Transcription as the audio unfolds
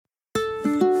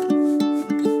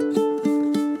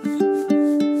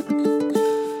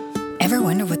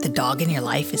dog in your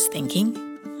life is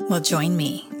thinking? Well, join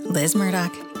me, Liz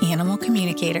Murdoch, animal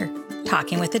communicator,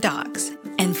 talking with the dogs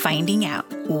and finding out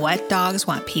what dogs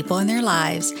want people in their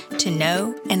lives to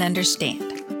know and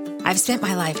understand. I've spent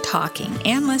my life talking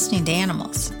and listening to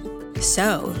animals.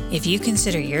 So if you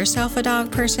consider yourself a dog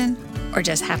person or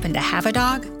just happen to have a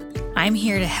dog, I'm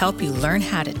here to help you learn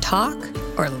how to talk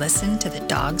or listen to the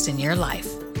dogs in your life.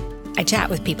 I chat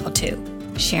with people too,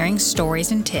 sharing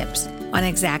stories and tips on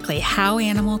exactly how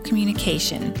animal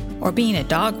communication or being a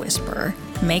dog whisperer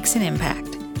makes an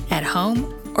impact at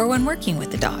home or when working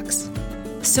with the dogs.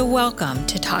 So welcome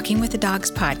to Talking with the Dogs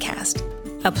podcast,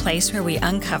 a place where we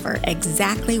uncover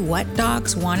exactly what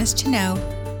dogs want us to know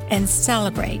and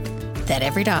celebrate that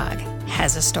every dog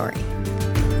has a story.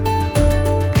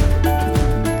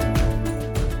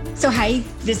 So hi,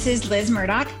 this is Liz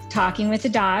Murdoch, Talking with the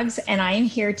Dogs, and I am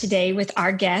here today with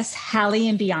our guests, Hallie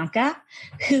and Bianca,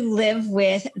 who live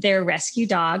with their rescue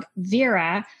dog,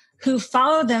 Vera, who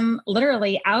followed them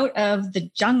literally out of the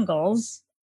jungles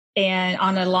and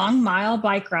on a long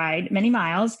bike ride, many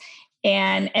miles,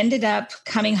 and ended up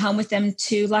coming home with them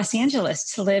to Los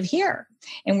Angeles to live here.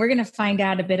 And we're going to find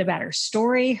out a bit about her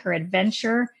story, her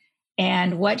adventure,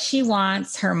 and what she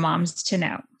wants her moms to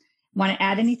know. Want to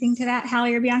add anything to that,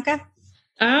 Hallie or Bianca?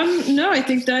 No, I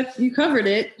think that you covered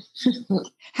it.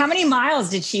 How many miles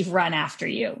did she run after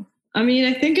you? I mean,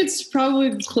 I think it's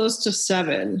probably close to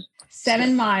 7.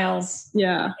 7 miles.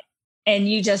 Yeah. And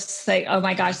you just say, oh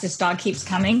my gosh, this dog keeps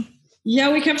coming?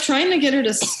 Yeah, we kept trying to get her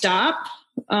to stop,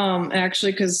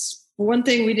 actually, because one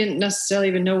thing, we didn't necessarily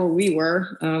even know where we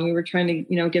were. We were trying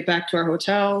to, get back to our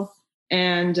hotel.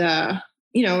 And,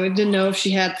 we didn't know if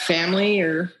she had family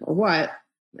or what.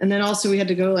 And then also we had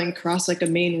to go cross a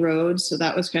main road. So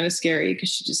that was kind of scary because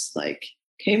she just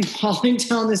came hauling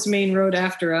down this main road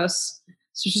after us.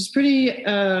 So she's pretty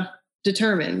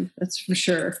determined. That's for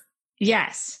sure.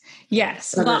 Yes.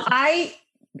 Well, I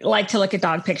like to look at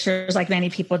dog pictures like many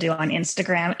people do on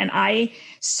Instagram. And I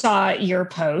saw your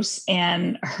posts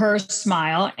and her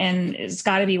smile, and it's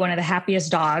got to be one of the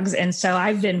happiest dogs. And so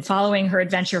I've been following her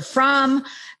adventure from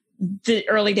the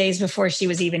early days before she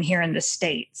was even here in the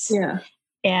States. Yeah.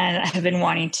 And I have been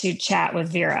wanting to chat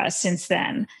with Vera since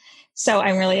then. So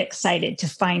I'm really excited to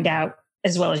find out,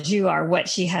 as well as you are, what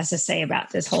she has to say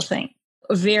about this whole thing.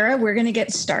 Vera, we're going to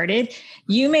get started.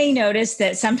 You may notice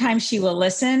that sometimes she will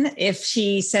listen if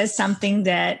she says something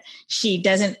that she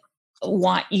doesn't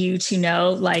want you to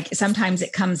know. Sometimes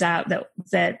it comes out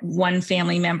that one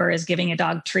family member is giving a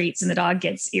dog treats and the dog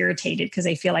gets irritated because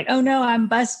they feel like, oh no, I'm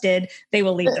busted. They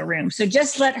will leave the room. So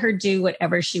just let her do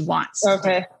whatever she wants.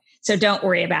 Okay. So don't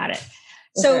worry about it.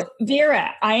 So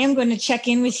Vera, I am going to check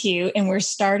in with you, and we're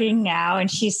starting now.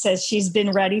 And she says she's been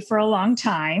ready for a long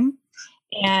time,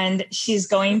 and she's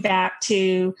going back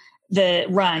to the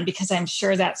run because I'm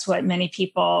sure that's what many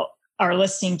people are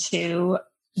listening to,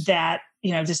 that,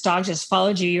 this dog just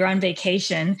followed you. You're on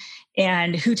vacation,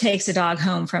 and who takes a dog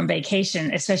home from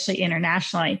vacation, especially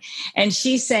internationally? And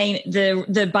she's saying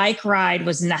the bike ride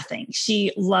was nothing.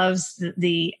 She loves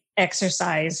the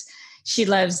exercise. She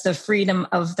loves the freedom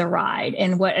of the ride.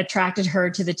 And what attracted her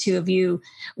to the two of you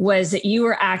was that you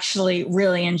were actually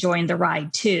really enjoying the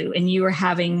ride too. And you were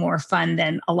having more fun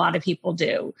than a lot of people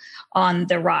do on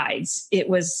the rides.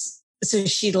 So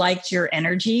she liked your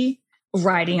energy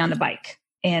riding on the bike.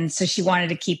 And so she wanted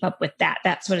to keep up with that.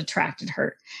 That's what attracted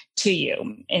her to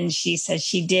you. And she says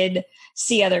she did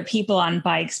see other people on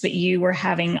bikes, but you were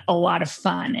having a lot of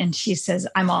fun. And she says,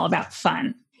 I'm all about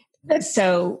fun.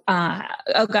 So,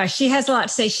 oh gosh, she has a lot to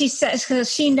say. She says,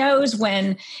 because she knows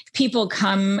when people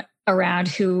come around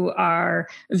who are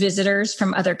visitors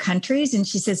from other countries. And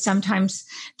she says sometimes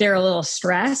they're a little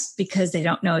stressed because they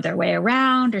don't know their way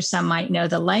around, or some might know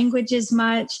the language as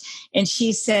much. And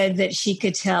she said that she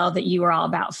could tell that you were all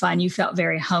about fun. You felt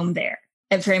very home there,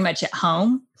 and very much at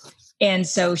home. And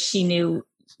so she knew,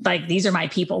 these are my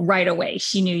people right away.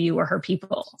 She knew you were her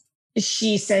people.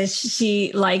 She says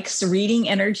she likes reading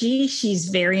energy. She's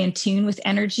very in tune with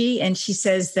energy. And she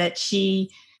says that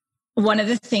one of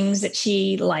the things that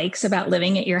she likes about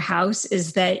living at your house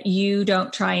is that you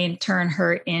don't try and turn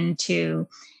her into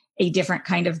a different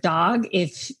kind of dog.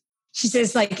 If she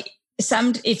says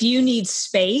if you need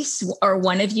space, or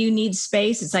one of you needs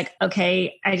space, it's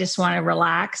okay, I just want to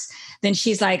relax. Then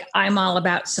she's like, I'm all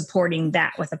about supporting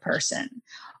that with a person.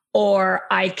 Or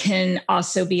I can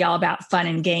also be all about fun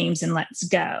and games and let's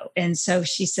go. And so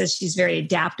she says she's very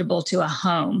adaptable to a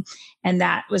home. And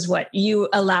that was what you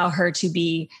allow her to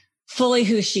be fully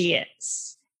who she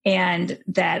is. And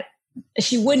that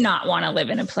she would not want to live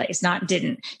in a place,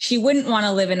 she wouldn't want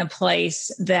to live in a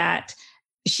place that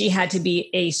she had to be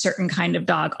a certain kind of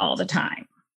dog all the time.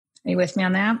 Are you with me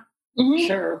on that? Mm-hmm.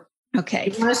 Sure.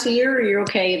 Okay. You want to see her, or you're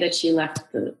okay that she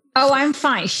left the... Oh, I'm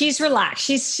fine. She's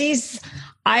relaxed.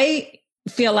 I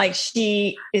feel like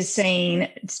she is saying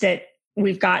that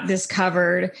we've got this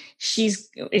covered. She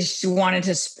wanted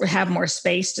to have more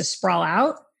space to sprawl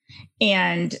out,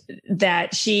 and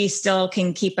that she still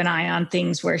can keep an eye on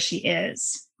things where she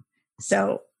is.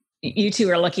 So you two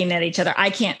are looking at each other. I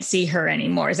can't see her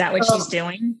anymore. Is that what she's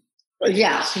doing?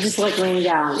 Yeah, she's just like laying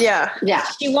down. Yeah.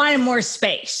 She wanted more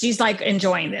space. She's like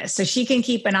enjoying this. So she can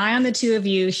keep an eye on the two of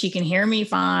you. She can hear me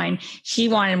fine. She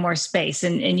wanted more space.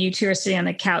 And you two are sitting on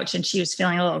the couch, and she was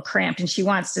feeling a little cramped, and she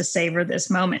wants to savor this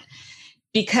moment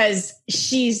because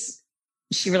she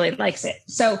really likes it.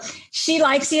 So she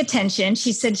likes the attention.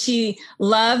 She said she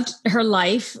loved her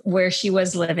life where she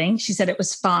was living. She said it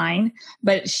was fine,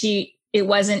 but it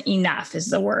wasn't enough is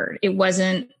the word. It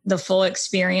wasn't the full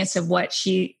experience of what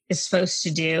she is supposed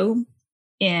to do.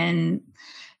 And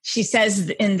she says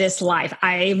in this life,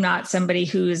 I am not somebody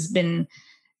who has been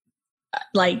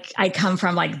like, I come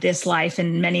from like this life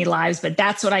and many lives, but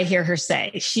that's what I hear her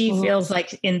say. She feels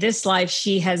like in this life,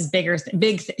 she has big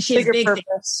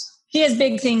purpose. She has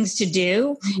big things to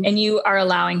do, and you are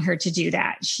allowing her to do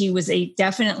that. She was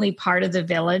definitely part of the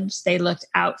village. They looked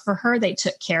out for her. They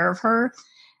took care of her.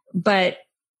 But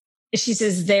she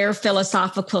says they're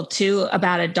philosophical too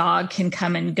about a dog can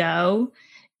come and go,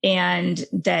 and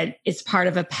that it's part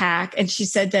of a pack. And she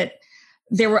said that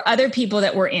there were other people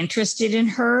that were interested in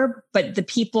her, but the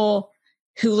people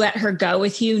who let her go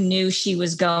with you knew she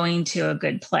was going to a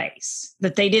good place,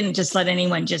 that they didn't just let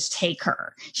anyone just take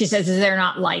her. She says they're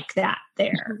not like that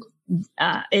there.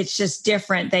 It's just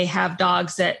different. They have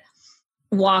dogs that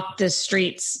walk the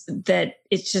streets, that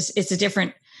it's a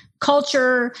different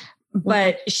culture,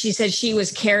 but she said she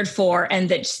was cared for and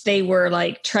that they were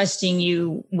like trusting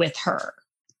you with her.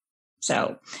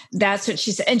 So that's what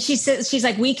she said. And she says, she's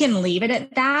like, we can leave it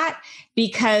at that,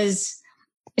 because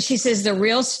she says the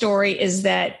real story is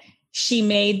that she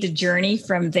made the journey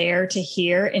from there to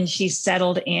here, and she's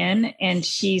settled in, and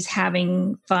she's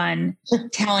having fun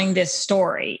telling this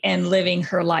story and living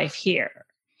her life here.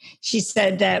 She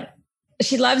said that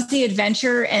she loves the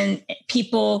adventure and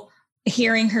people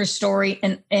hearing her story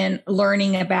and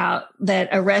learning about that,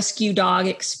 a rescue dog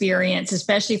experience,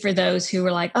 especially for those who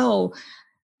were like, oh,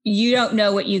 you don't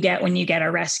know what you get when you get a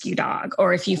rescue dog.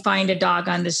 Or if you find a dog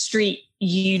on the street,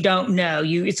 you don't know.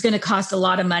 It's going to cost a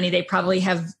lot of money. They probably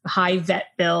have high vet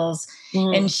bills.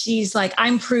 And she's like,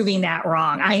 I'm proving that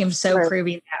wrong. I am so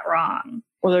proving that wrong.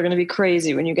 Or they're going to be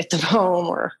crazy when you get them home,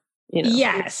 or, you know.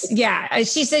 Yes. Yeah.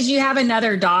 She says you have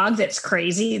another dog that's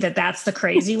crazy, that's the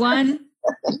crazy one.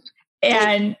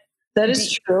 And that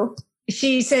is true.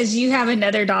 She says you have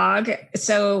another dog.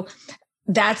 So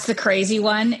that's the crazy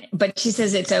one. But she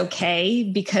says it's okay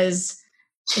because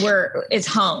it's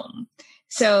home.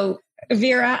 So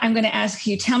Vera, I'm going to ask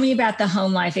you, tell me about the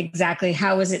home life exactly.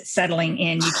 How was it settling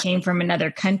in? You came from another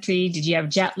country. Did you have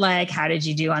jet lag? How did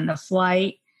you do on the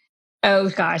flight? Oh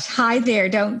gosh. Hi there.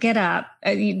 Don't get up.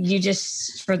 You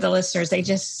just, for the listeners, they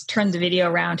just turned the video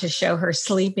around to show her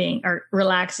sleeping or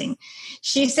relaxing.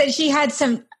 She said she had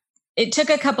it took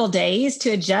a couple days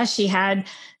to adjust. She had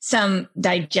some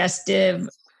digestive,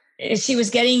 she was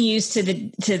getting used to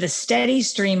the steady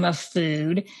stream of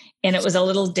food, and it was a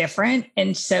little different.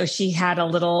 And so she said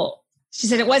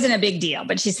it wasn't a big deal,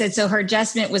 but she said, so her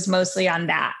adjustment was mostly on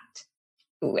that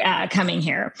coming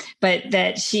here, but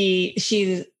that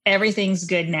she everything's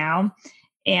good now.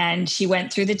 And she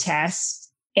went through the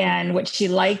test, and what she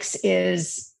likes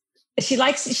is she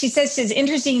says it's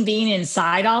interesting being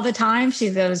inside all the time. She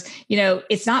goes,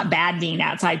 it's not bad being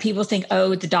outside. People think,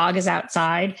 oh, the dog is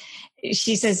outside.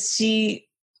 She says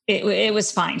it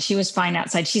was fine. She was fine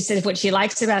outside. She said what she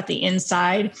likes about the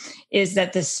inside is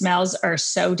that the smells are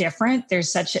so different.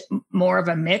 There's more of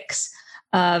a mix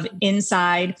of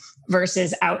inside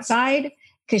versus outside,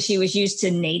 because she was used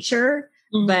to nature.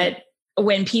 Mm-hmm. But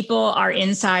when people are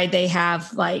inside, they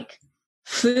have like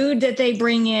food that they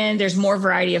bring in. There's more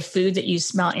variety of food that you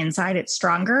smell inside. It's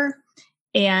stronger.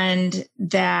 And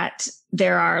that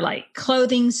there are like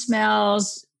clothing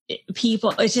smells,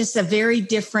 people. It's just a very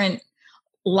different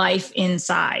life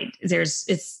inside.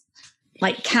 It's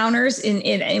like counters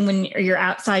and when you're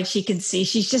outside, she can see.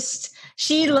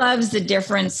 She loves the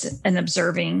difference and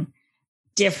observing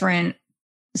different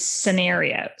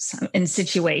scenarios and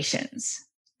situations.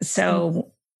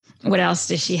 So what else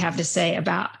does she have to say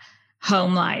about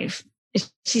home life?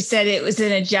 She said it was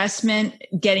an adjustment,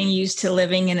 getting used to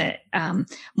living in a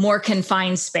more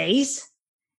confined space.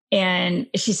 And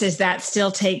she says that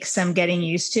still takes some getting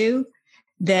used to,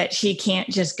 that she can't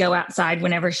just go outside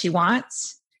whenever she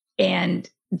wants. And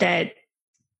that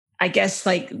I guess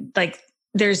like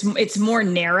it's more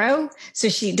narrow. So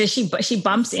she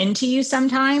bumps into you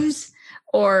sometimes,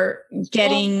 or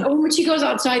getting. Well, when she goes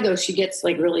outside though, she gets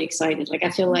like really excited. Like I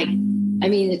feel like, I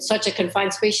mean, it's such a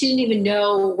confined space. She didn't even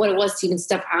know what it was to even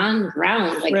step on the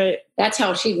ground. Like that's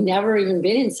how she'd never even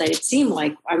been inside. It seemed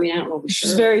like, I mean, I don't know.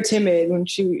 She's very timid when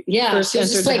she first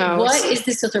entered the house. What is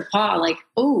this with her paw? Like,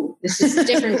 oh, this is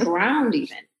different ground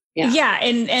even. Yeah.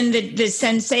 And the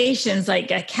sensations,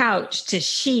 like a couch to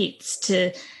sheets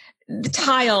to the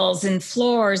tiles and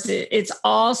floors, it's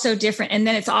all so different. And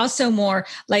then it's also more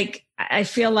like, I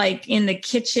feel like in the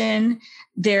kitchen,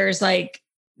 there's like,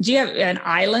 do you have an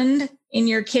island in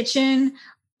your kitchen?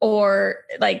 Or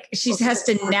like she has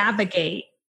to navigate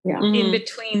in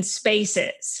between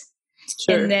spaces.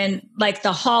 Sure. And then like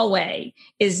the hallway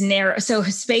is narrow. So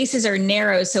spaces are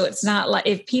narrow. So it's not like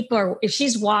if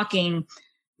she's walking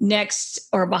next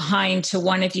or behind to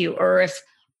one of you, or if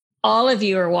all of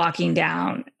you are walking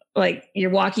down, like you're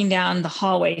walking down the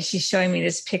hallway. She's showing me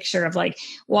this picture of like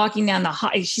walking down the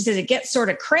hallway. She says it gets sort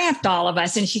of cramped, all of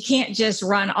us, and she can't just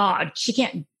run off. She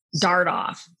can't dart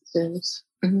off.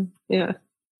 Mm-hmm. Yeah.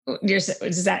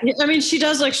 Is that? I mean, she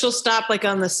does like, she'll stop like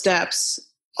on the steps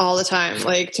all the time,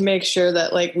 like to make sure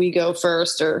that like we go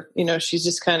first, or, you know, she's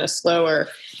just kind of slower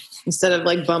instead of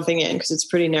like bumping in, because it's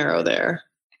pretty narrow there.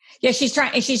 Yeah. She's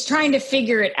trying to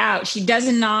figure it out. She does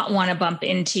not want to bump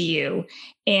into you.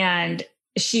 And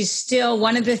she's still,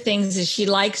 one of the things is she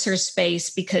likes her space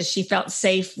because she felt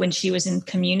safe when she was in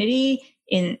community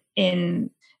in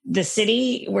the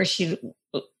city where she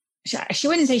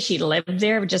wouldn't say she lived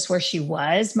there, but just where she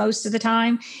was most of the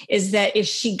time, is that if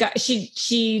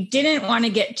she didn't want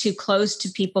to get too close to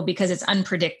people because it's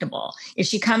unpredictable. If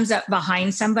she comes up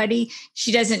behind somebody,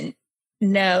 she doesn't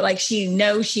know, like she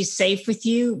knows she's safe with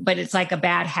you, but it's like a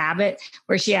bad habit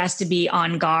where she has to be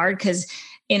on guard, because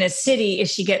in a city, if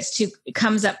she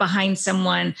comes up behind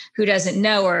someone who doesn't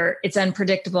know her, it's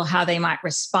unpredictable how they might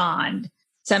respond.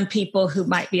 Some people who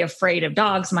might be afraid of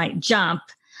dogs might jump.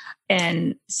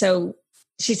 And so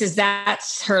she says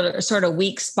that's her sort of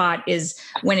weak spot, is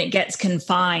when it gets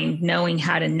confined, knowing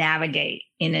how to navigate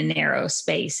in a narrow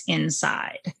space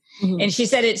inside. Mm-hmm. And she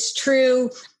said it's true.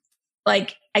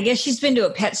 Like, I guess she's been to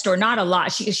a pet store, not a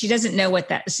lot. She doesn't know what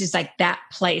that, she's like that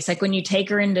place. Like when you take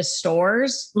her into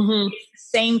stores, it's the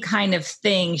same kind of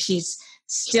thing. She's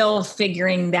still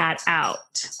figuring that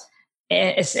out.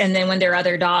 And then when there are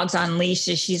other dogs on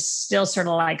leashes, she's still sort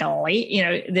of like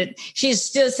that she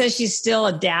still says she's still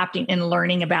adapting and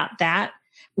learning about that,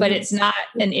 but it's not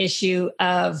an issue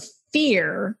of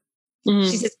fear. Mm-hmm.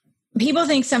 She says people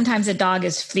think sometimes a dog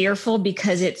is fearful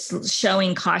because it's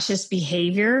showing cautious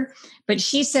behavior, but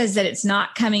she says that it's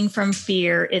not coming from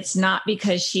fear. It's not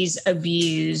because she's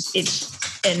abused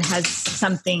and has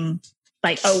something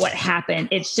like, oh, what happened?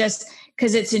 It's just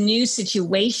because it's a new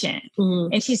situation.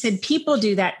 Mm-hmm. And she said people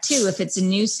do that too. If it's a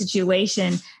new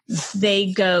situation,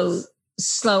 they go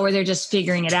slower. They're just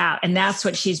figuring it out. And that's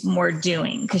what she's more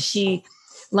doing, because she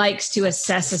likes to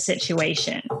assess a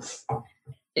situation.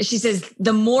 She says,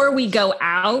 the more we go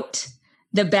out,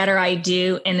 the better I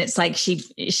do. And it's like she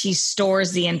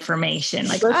stores the information.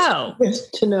 Like, that's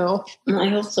good to know. I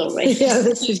hope so, right? Yeah,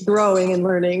 that she's growing and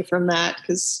learning from that,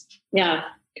 because it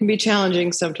can be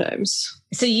challenging sometimes.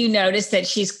 So you notice that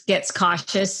she gets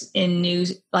cautious in new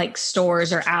like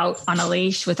stores or out on a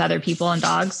leash with other people and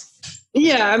dogs?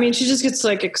 Yeah, I mean, she just gets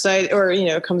like excited,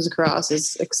 or, comes across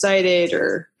as excited,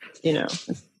 or,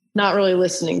 not really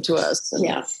listening to us.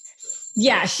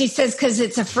 Yeah, she says because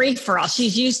it's a free-for-all.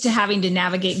 She's used to having to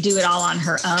do it all on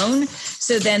her own.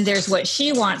 So then there's what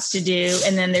she wants to do,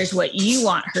 and then there's what you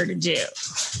want her to do.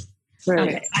 Right.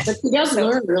 Okay. But she does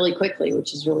learn really quickly,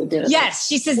 which is really good. Yes.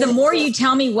 She says, the more you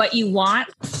tell me what you want.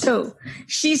 So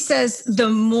she says, the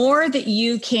more that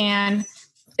you can,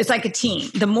 it's like a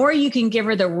team. The more you can give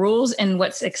her the rules and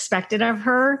what's expected of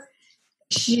her,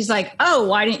 she's like, oh,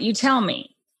 why didn't you tell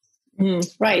me?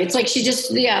 Right. It's like she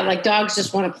just, like dogs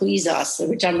just want to please us,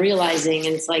 which I'm realizing.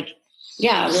 And it's like,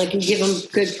 like you give them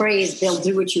good praise, they'll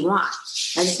do what you want.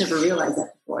 I just never realized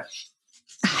that before.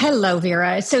 Hello,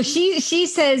 Vera. So she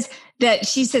says,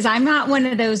 I'm not one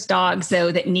of those dogs,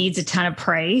 though, that needs a ton of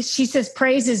praise. She says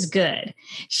praise is good.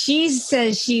 She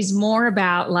says she's more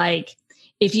about like,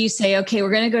 if you say, okay,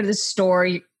 we're going to go to the store,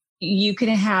 you can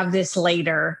have this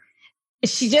later.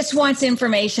 She just wants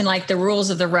information like the rules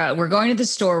of the road. We're going to the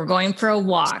store. We're going for a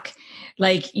walk.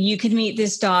 Like you can meet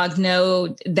this dog.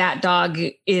 No, that dog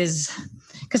is,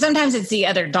 because sometimes it's the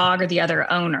other dog or the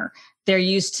other owner. They're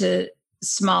used to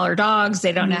smaller dogs.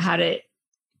 They don't know how to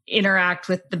interact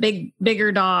with the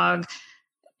bigger dog.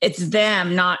 It's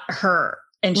them, not her.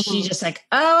 And she's just like,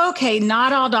 oh, okay,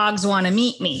 not all dogs want to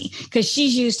meet me, because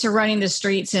she's used to running the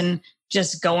streets and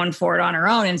just going for it on her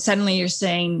own. And suddenly you're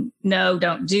saying, no,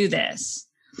 don't do this.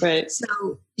 Right.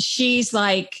 So she's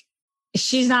like,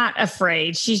 she's not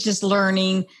afraid. She's just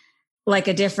learning like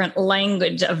a different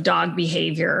language of dog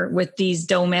behavior with these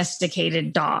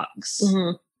domesticated dogs.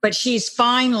 Mm-hmm. But she's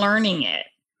fine learning it.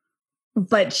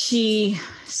 But she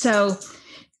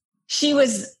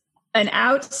was an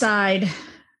outside,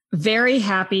 very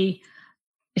happy.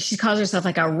 She calls herself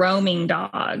like a roaming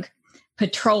dog,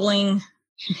 patrolling.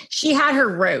 She had her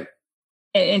route,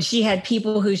 and she had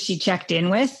people who she checked in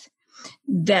with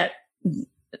that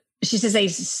she says they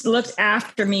looked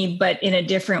after me, but in a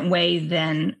different way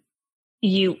than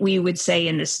we would say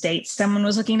in the States someone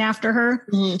was looking after her.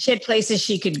 Mm-hmm. She had places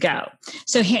she could go.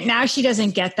 So now she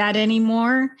doesn't get that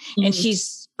anymore. Mm-hmm. And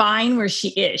she's fine where she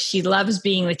is. She loves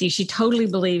being with you. She totally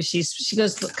believes she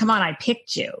goes, come on, I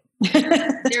picked you.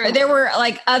 there were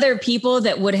like other people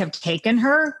that would have taken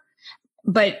her,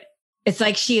 but it's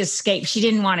like she escaped. She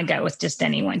didn't want to go with just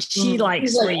anyone. She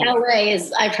likes like, LA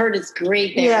is, I've heard it's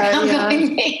great there. I'm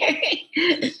going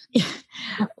there.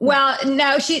 Well,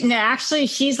 no, she's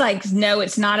like, no,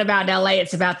 it's not about LA.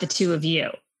 It's about the two of you.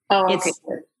 Oh, okay.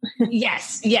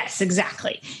 Yes,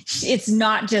 exactly. It's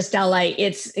not just LA.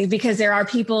 It's because there are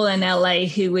people in LA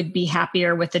who would be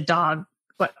happier with a dog,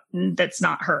 but that's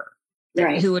not her.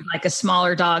 Right. Who would like a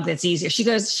smaller dog that's easier. She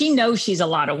goes, she knows she's a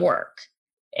lot of work.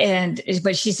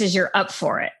 But she says you're up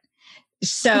for it.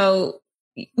 So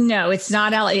no, it's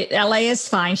not LA. LA is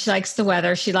fine. She likes the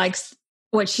weather.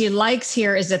 What she likes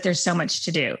here is that there's so much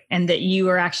to do and that you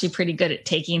are actually pretty good at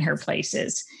taking her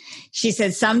places. She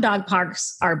said some dog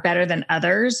parks are better than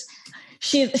others.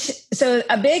 So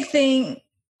a big thing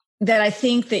that I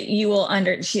think that you will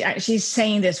she's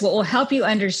saying this, what will help you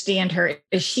understand her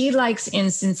is she likes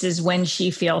instances when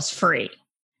she feels free.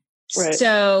 Right.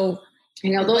 So,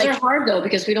 those are hard though,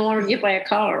 because we don't want her to get by a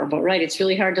car, but right. It's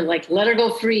really hard to like let her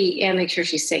go free and make sure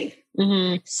she's safe.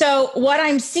 Mm-hmm. So what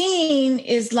I'm seeing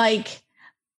is like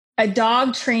a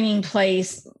dog training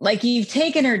place. Like you've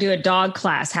taken her to a dog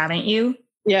class, haven't you?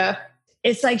 Yeah.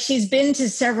 It's like she's been to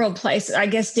several places. I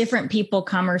guess different people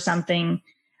come or something,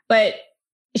 but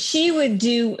she would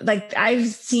do like,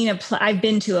 I've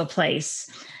been to a place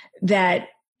that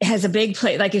has a big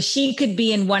place. Like if she could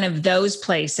be in one of those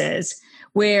places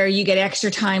where you get extra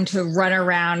time to run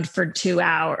around for 2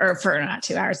 hours or for not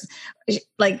 2 hours,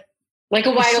 like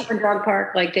a wide open dog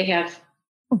park, like they have.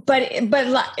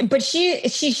 But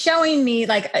she's showing me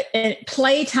like a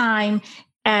playtime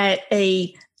at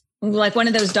like one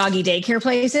of those doggy daycare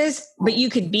places, but you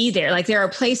could be there. Like there are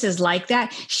places like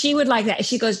that. She would like that.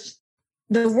 She goes,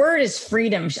 the word is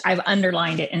freedom. I've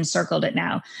underlined it and circled it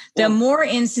now. The more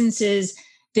instances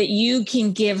that you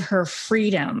can give her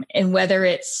freedom, and whether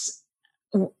it's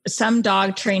some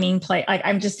dog training play, like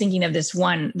I'm just thinking of this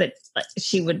one that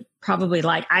she would probably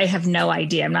like. I have no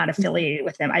idea. I'm not affiliated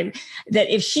with them.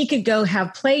 That if she could go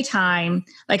have playtime,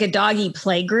 like a doggy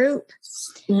play group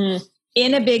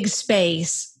in a big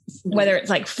space, whether it's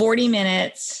like 40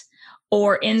 minutes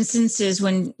or instances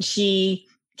when she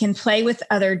can play with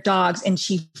other dogs and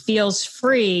she feels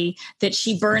free, that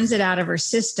she burns it out of her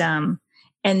system.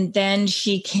 And then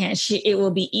it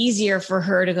will be easier for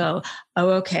her to go,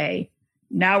 oh, okay,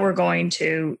 now we're going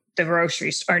to the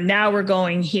grocery store, or now we're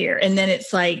going here. And then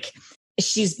it's like,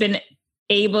 she's been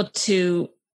able to,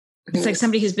 it's like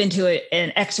somebody who's been to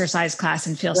an exercise class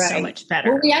and feels so much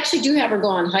better. Well, we actually do have her go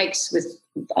on hikes with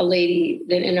a lady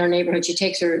that in our neighborhood. She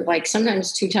takes her like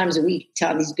sometimes 2 times a week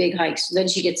to these big hikes. Then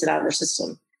she gets it out of her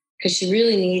system because she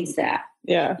really needs that.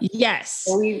 Yeah. Yes.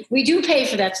 So we do pay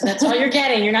for that. So that's all you're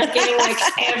getting. You're not getting like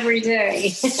every day.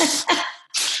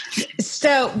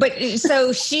 So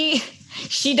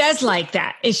she does like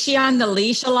that. Is she on the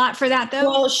leash a lot for that though?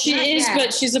 Well, she is,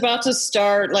 but she's about to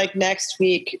start like next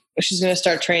week. She's going to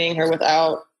start training her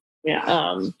without. Yeah.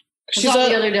 All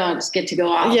the other dogs get to go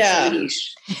off. Yeah. We've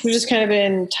just kind of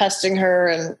been testing her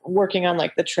and working on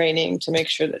like the training to make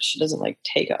sure that she doesn't like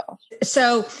take off.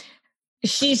 So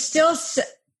she's still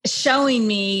showing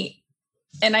me,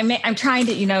 and I'm trying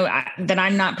to, that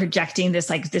I'm not projecting this,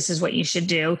 like this is what you should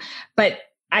do, but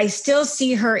I still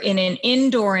see her in an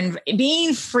indoor, and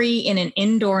being free in an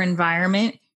indoor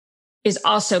environment is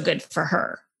also good for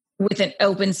her with an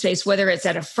open space, whether it's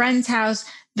at a friend's house,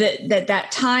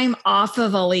 that time off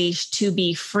of a leash to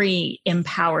be free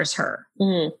empowers her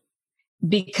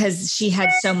because she had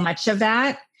so much of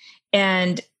that.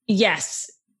 And yes,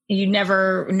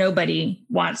 nobody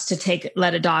wants to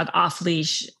let a dog off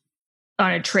leash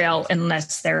on a trail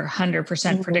unless they're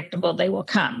 100% predictable, they will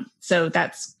come. So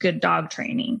that's good dog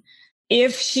training.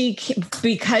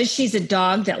 Because she's a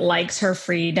dog that likes her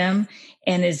freedom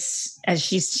and is, as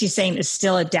she's saying, is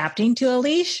still adapting to a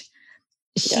leash,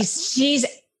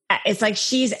 it's like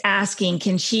she's asking,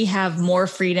 can she have more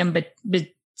freedom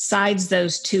besides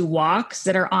those 2 walks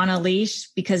that are on a leash?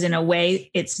 Because in a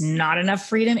way, it's not enough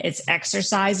freedom. It's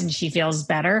exercise and she feels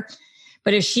better.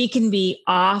 But if she can be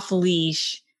off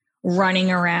leash, running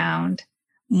around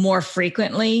more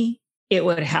frequently, it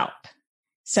would help.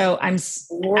 So I'm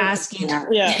asking.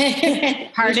 Yeah.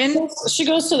 Pardon? She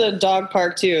goes to the dog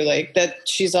park too, like that.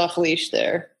 She's off leash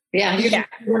there. Yeah.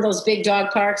 One of those big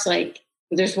dog parks, like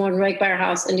there's one right by our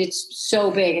house and it's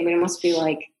so big. I mean, it must be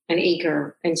like an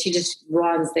acre and she just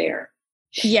runs there.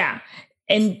 Yeah.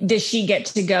 And does she get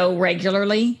to go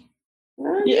regularly?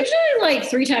 Usually like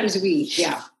 3 times a week.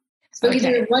 Yeah. So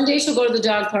either one day she'll go to the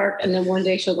dog park and then one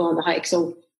day she'll go on the hike.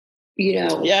 So,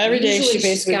 every day she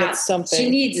basically gets something. She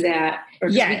needs that. Or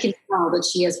we can tell that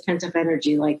she has pent up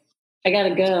energy. Like, I got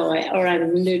to go, or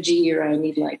I'm energy, or I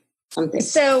need like something.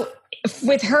 So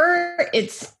with her,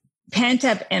 it's pent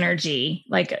up energy.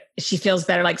 Like she feels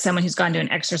better, like someone who's gone to an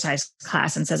exercise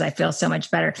class and says, I feel so much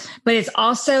better. But it's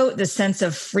also the sense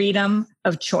of freedom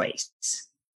of choice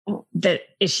that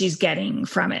she's getting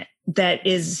from it. That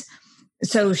is,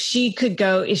 so she could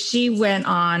go, if she went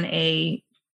on a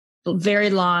very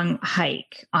long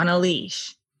hike on a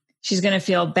leash, she's going to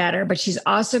feel better, but she's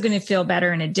also going to feel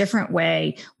better in a different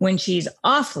way when she's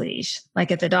off leash, like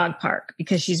at the dog park,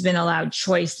 because she's been allowed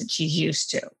choice that she's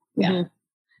used to. Yeah.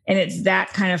 And it's that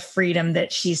kind of freedom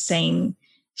that she's saying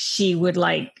she would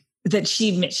like, that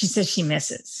she says she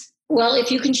misses. Well,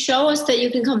 if you can show us that you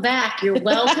can come back, you're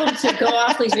welcome to go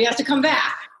off leash. We have to come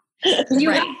back. You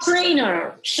have to train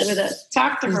her.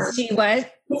 Talk to her. See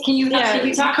what? Can you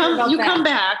come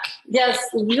back? Yes,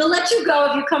 we'll let you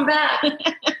go if you come back.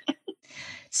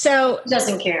 So she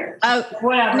doesn't care.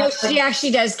 Whatever. No, she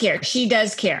actually does care. She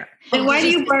does care. And why do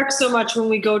you bark so much when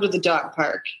we go to the dog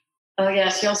park? Oh yeah,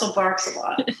 she also barks a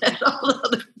lot. All the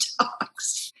other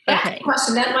dogs. That's a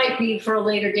question that might be for a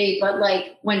later date. But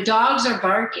like when dogs are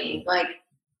barking, like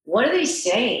what are they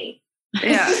saying?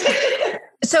 Yeah.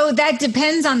 So that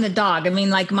depends on the dog. I mean,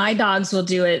 like my dogs will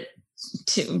do it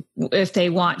to if they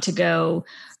want to go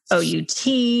OUT.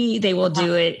 They will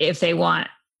do it if they want.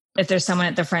 If there's someone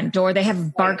at the front door, they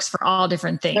have barks for all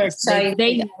different things.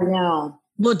 They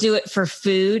will do it for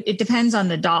food. It depends on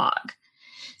the dog.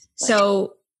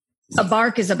 So a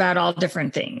bark is about all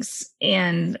different things.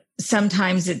 And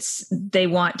sometimes they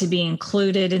want to be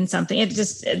included in something. It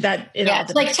just,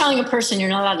 it's like telling a person you're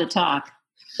not allowed to talk.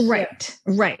 Right.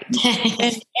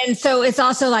 and so it's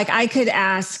also like, I could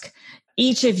ask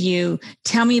each of you,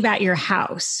 tell me about your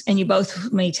house. And you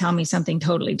both may tell me something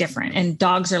totally different. And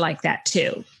dogs are like that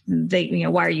too. They,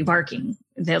 why are you barking?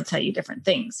 They'll tell you different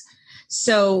things.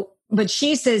 So, but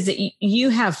she says that you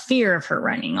have fear of her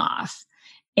running off,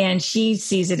 and she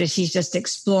sees it as she's just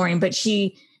exploring, but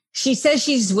she says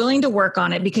she's willing to work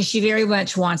on it because she very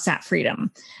much wants that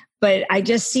freedom. But I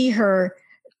just see her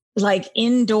like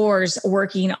indoors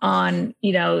working on,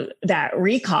 that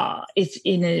recall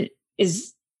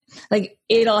is like,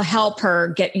 it'll help her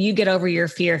get over your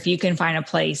fear if you can find a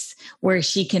place where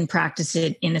she can practice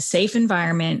it in a safe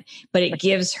environment, but it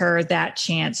gives her that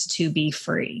chance to be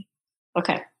free.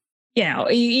 Okay.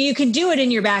 You can do it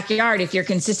in your backyard if you're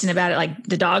consistent about it, like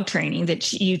the dog training,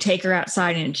 that you take her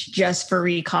outside and it's just for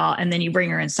recall, and then you bring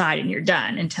her inside and you're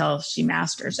done until she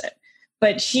masters it.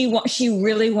 But she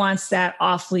really wants that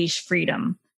off-leash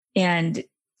freedom. And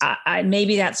I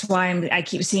maybe that's why I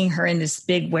keep seeing her in this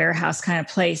big warehouse kind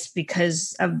of place,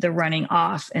 because of the running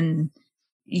off. And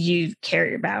you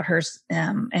care about her,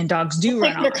 and dogs do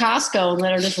run off. Take her to Costco and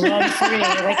let her just run free,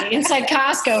 like inside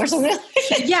Costco or something.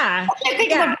 Yeah. I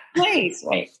think of a place,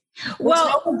 right? Well,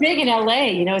 it's so big in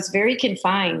LA, it's very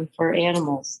confined for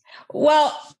animals.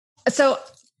 Well, so,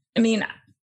 I mean,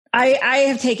 I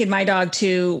have taken my dog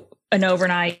to an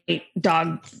overnight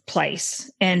dog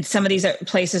place, and some of these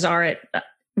places are at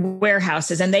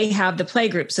warehouses, and they have the play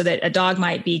group so that a dog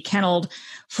might be kenneled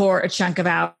for a chunk of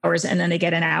hours and then they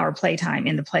get an hour playtime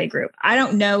in the play group. I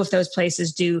don't know if those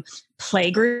places do play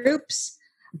groups.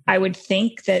 I would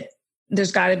think that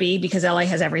there's got to be, because LA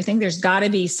has everything, there's got to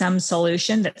be some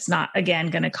solution that's not, again,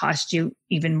 going to cost you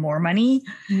even more money,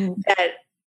 that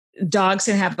dogs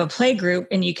can have a play group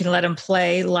and you can let them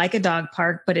play like a dog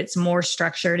park, but it's more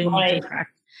structured, and you can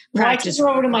practice. I take her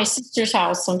over to my sister's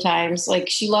house sometimes. Like,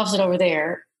 she loves it over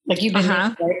there. Like, you've been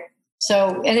there, right?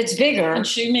 So, and it's bigger. And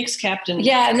she makes Captain.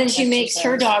 Yeah, and then she makes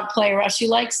her dog play around. She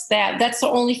likes that. That's the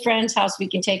only friend's house we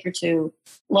can take her to,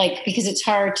 like, because it's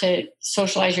hard to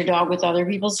socialize your dog with other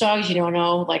people's dogs. You don't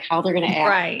know, like, how they're going to act.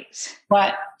 Right.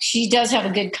 But she does have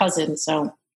a good cousin,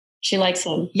 so she likes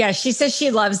him. Yeah, she says she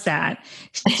loves that.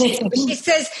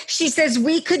 She says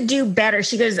we could do better.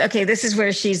 She goes, okay, this is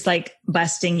where she's like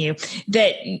busting you,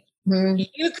 that you could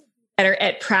be better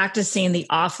at practicing the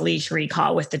off-leash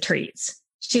recall with the treats.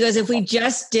 She goes, if we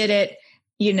just did it,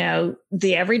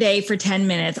 the every day for 10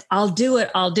 minutes, I'll do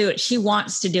it. She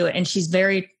wants to do it. And she's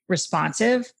very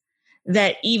responsive,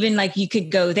 that even like you could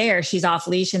go there. She's off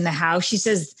leash in the house. She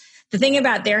says the thing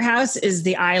about their house is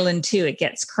the island too. It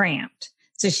gets cramped.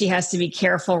 So she has to be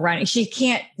careful running. She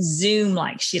can't zoom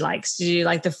like she likes to do,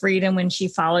 like the Freedom when she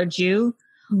followed you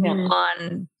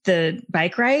on the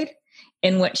bike ride.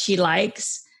 And what she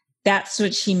likes, that's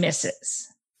what she misses.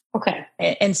 Okay.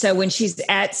 And so when she's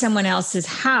at someone else's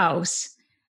house,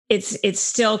 it's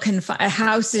still a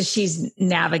house as she's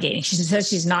navigating. She says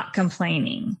she's not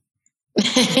complaining.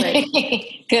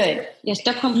 Right. Good. Yeah,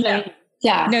 stop complaining. No.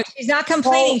 Yeah. No, she's not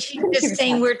complaining. She's just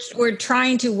saying we're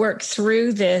trying to work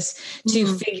through this to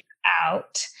figure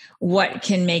out what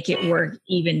can make it work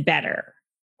even better.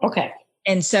 Okay.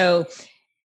 And so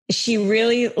she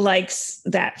really likes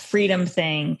that Freedom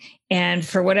thing. And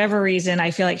for whatever reason,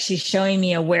 I feel like she's showing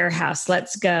me a warehouse.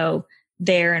 Let's go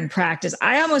there and practice.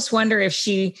 I almost wonder if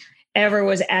she ever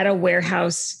was at a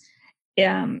warehouse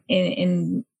in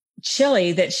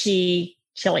Chile,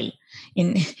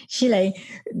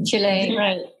 Chile,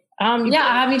 right. Yeah,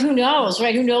 I mean, who knows,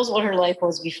 right? Who knows what her life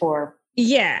was before?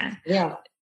 Yeah. Yeah.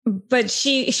 But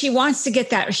she wants to get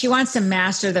that. She wants to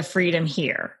master the Freedom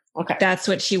here. Okay. That's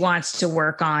what she wants to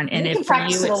work on. And you can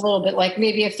practice it a little bit, like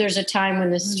maybe if there's a time when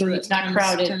the street's not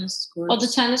crowded.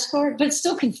 The tennis court, but it's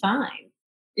still confined.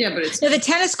 Yeah, but it's the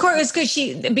tennis court was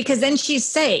because then she's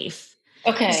safe.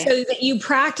 Okay. So that you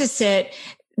practice it,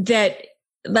 that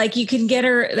like you can get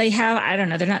her, they have, I don't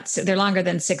know, they're longer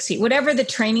than 6 feet. Whatever the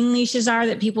training leashes are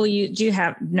that people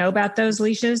know about those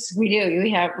leashes. We do.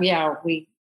 We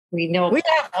know. We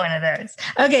have one of those.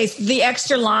 Okay. So the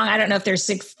extra long, I don't know if they're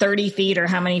 30 feet or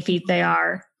how many feet they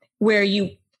are, where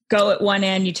you go at one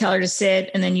end, you tell her to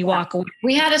sit and then you walk away.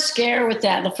 We had a scare with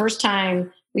that the first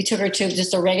time we took her to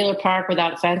just a regular park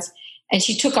without a fence, and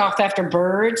she took off after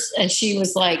birds and she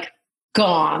was like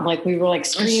gone. Like we were like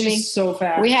screaming so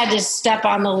fast. We had to step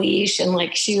on the leash and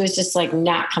like, she was just like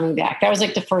not coming back. That was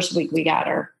like the first week we got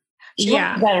her. She's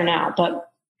better now, but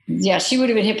yeah, she would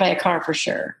have been hit by a car for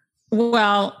sure.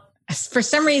 Well, for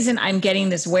some reason, I'm getting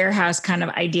this warehouse kind of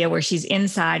idea where she's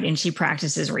inside and she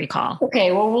practices recall.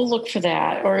 Okay, well, we'll look for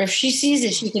that. Or if she sees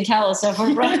it, she can tell us. If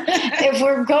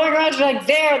we're going around, she's like,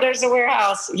 there's a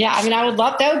warehouse. Yeah, I mean, I would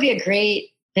love, that would be a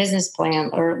great business plan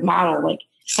or model, like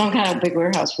some kind of big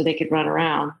warehouse where they could run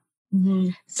around. Mm-hmm.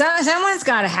 So someone's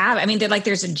got to have it. I mean,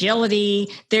 there's agility.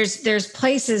 There's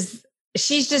places.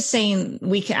 She's just saying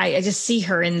I just see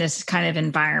her in this kind of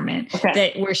environment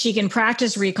that where she can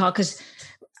practice recall. Because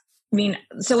I mean,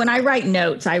 so when I write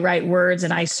notes, I write words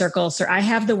and I circle. So I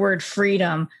have the word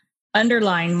Freedom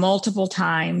underlined multiple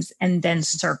times and then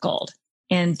circled.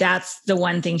 And that's the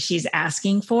one thing she's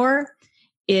asking for,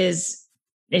 is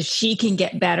if she can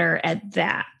get better at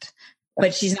that.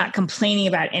 But she's not complaining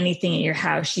about anything at your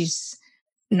house. She's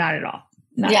not at all.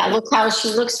 Look how she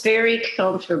looks, very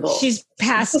comfortable. She's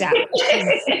passed out.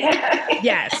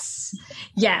 Yes.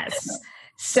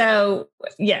 So,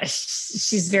 yes,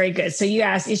 she's very good. So you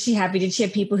asked, is she happy? Did she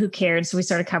have people who cared? So we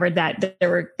sort of covered that.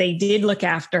 They did look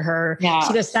after her. Yeah.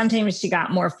 She goes, sometimes she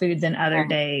got more food than other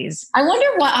days. I wonder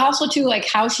what also too, like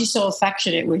how she's so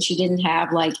affectionate when she didn't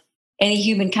have like any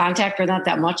human contact or not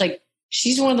that much. Like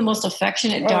she's one of the most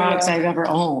affectionate dogs I've ever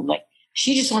owned. Like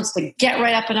she just wants to get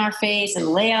right up in our face and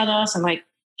lay on us. And like,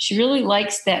 she really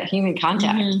likes that human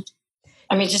contact. Mm-hmm.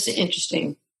 I mean, just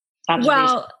interesting observation.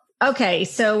 Well, okay,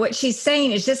 so what she's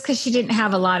saying is just because she didn't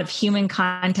have a lot of human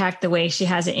contact the way she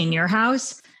has it in your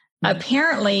house,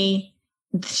 apparently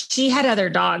she had other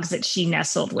dogs that she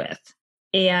nestled with.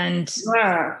 And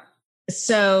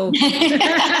so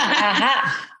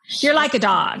you're like a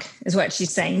dog is what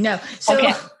she's saying. No.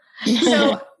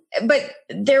 So, but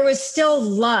there was still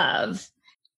love.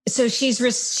 So she's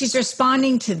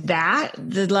responding to that,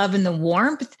 the love and the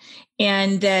warmth,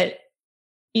 and that,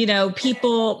 you know,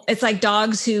 people, it's like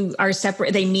dogs who are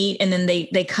separate, they meet and then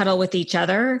they cuddle with each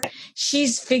other.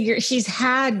 She's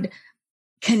had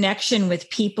connection with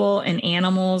people and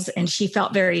animals, and she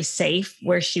felt very safe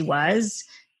where she was.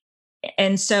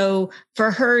 And so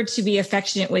for her to be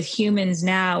affectionate with humans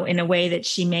now in a way that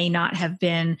she may not have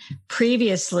been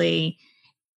previously,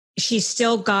 she's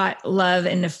still got love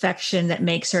and affection that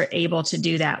makes her able to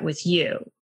do that with you.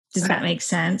 Does that make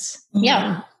sense?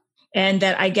 Yeah. And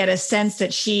that I get a sense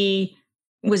that she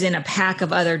was in a pack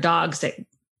of other dogs that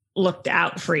looked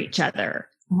out for each other.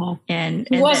 And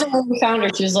it wasn't when we found her,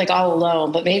 she was like all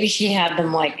alone, but maybe she had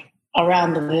them like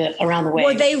around the way.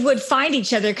 Well, they would find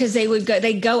each other because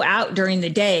they go out during the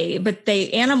day, but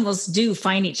animals do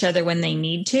find each other when they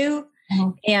need to.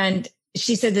 And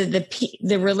she said that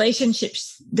the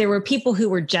relationships, there were people who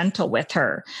were gentle with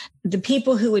her, the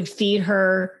people who would feed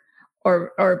her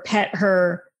or pet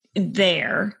her.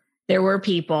 There were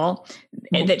people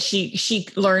that she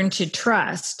learned to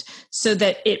trust, so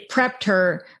that it prepped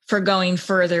her for going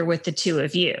further with the two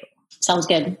of you. Sounds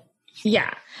good.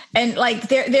 Yeah. And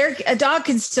like a dog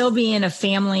can still be in a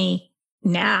family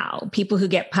now, people who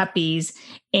get puppies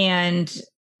and,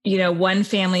 one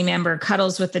family member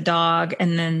cuddles with the dog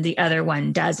and then the other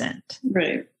one doesn't.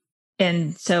 Right.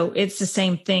 And so it's the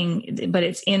same thing, but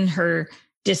it's in her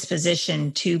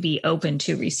disposition to be open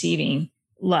to receiving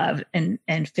love and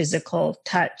physical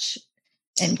touch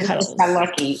and cuddles. Got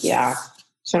lucky. Yeah.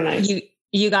 So nice.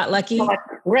 You got lucky?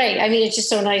 Right. I mean, it's just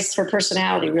so nice for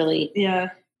personality, really. Yeah.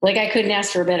 Like I couldn't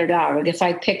ask for a better dog. Like if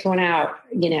I picked one out,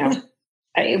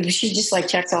 she just like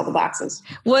checks all the boxes.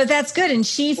 Well, that's good. And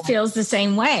she feels the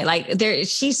same way. Like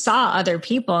she saw other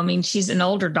people. I mean, she's an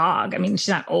older dog. I mean, she's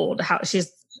not old.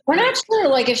 We're not sure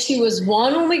like if she was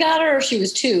 1 when we got her or if she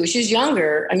was 2. She's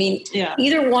younger. I mean,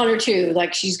 either 1 or 2,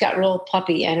 like she's got real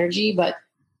puppy energy, but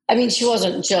I mean, she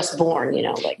wasn't just born,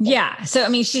 like. Yeah. So, I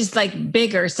mean, she's like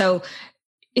bigger. So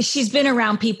she's been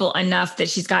around people enough that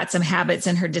she's got some habits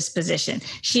in her disposition.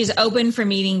 She's open for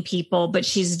meeting people, but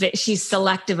she's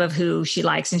selective of who she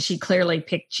likes. And she clearly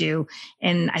picked you.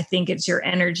 And I think it's your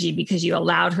energy because you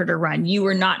allowed her to run. You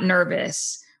were not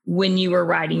nervous when you were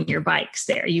riding your bikes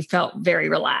there. You felt very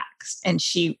relaxed. And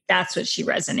that's what she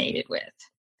resonated with.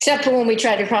 Except for when we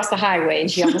tried to cross the highway and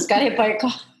she almost got hit by a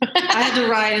car. I had to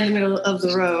ride in the middle of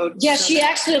the road. Yeah, she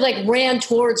actually like ran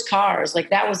towards cars. Like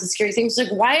that was the scary thing. It's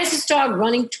like, why is this dog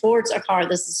running towards a car?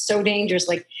 This is so dangerous.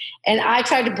 Like, and I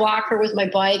tried to block her with my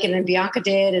bike and then Bianca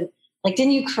did. And like,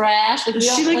 didn't you crash? Like,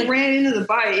 she ran into the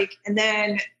bike and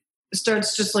then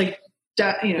starts just like,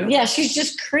 Yeah, she's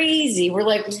just crazy. We're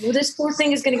like, well, this poor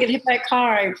thing is going to get hit by a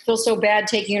car. I feel so bad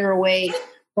taking her away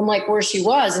from like where she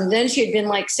was. And then she had been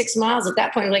like 6 miles at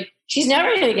that point. Like, she's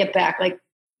never going to get back. Like,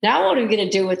 now what are we going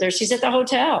to do with her? She's at the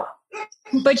hotel.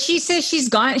 But she says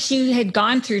she had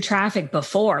gone through traffic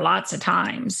before lots of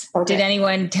times. Okay. Did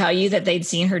anyone tell you that they'd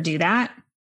seen her do that?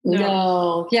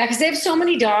 No. Yeah, because they have so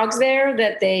many dogs there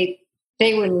that they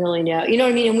wouldn't really know. You know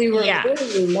what I mean? And we were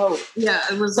really remote. Yeah,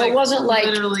 it was so like, it wasn't like,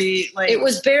 literally like, it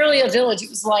was barely a village. It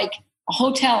was like a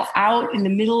hotel out in the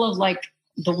middle of like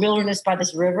the wilderness by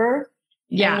this river.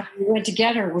 Yeah. And we went to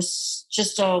get her. It was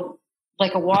just a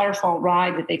waterfall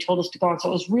ride that they told us to go on. So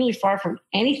it was really far from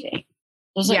anything.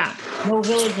 It was like no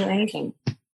village or anything.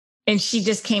 And she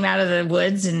just came out of the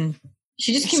woods and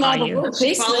she just came out of the woods.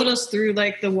 She followed us through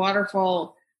like the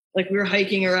waterfall. Like we were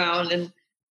hiking around and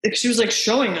she was like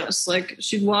showing us, like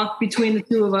she'd walk between the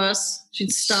two of us.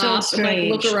 She'd stop and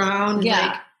like look around. And,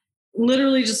 like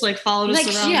literally just like followed us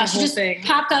around the whole thing.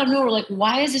 Popped out of nowhere. Like,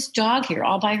 why is this dog here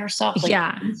all by herself? Like,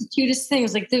 it's the cutest thing.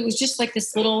 It was just like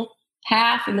this little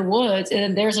path in the woods. And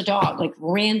then there's a dog like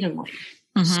randomly.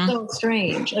 Mm-hmm. So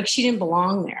strange. Like she didn't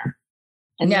belong there.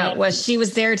 And she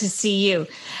was there to see you.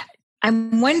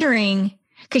 I'm wondering,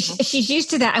 because she's used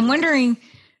to that. I'm wondering,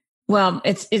 well,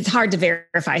 it's hard to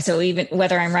verify. So even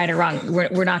whether I'm right or wrong,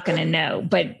 we're not going to know.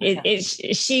 But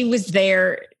she was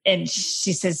there, and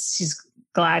she says she's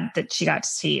glad that she got to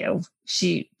see you.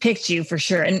 She picked you for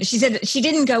sure, and she said she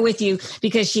didn't go with you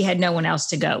because she had no one else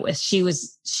to go with.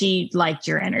 She liked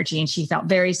your energy, and she felt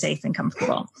very safe and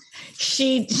comfortable.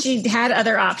 She had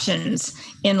other options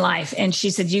in life, and she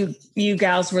said you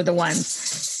gals were the ones.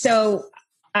 So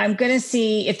I'm going to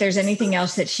see if there's anything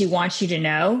else that she wants you to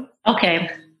know. Okay.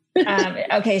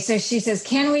 Okay. So she says,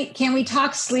 can we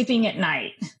talk sleeping at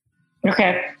night?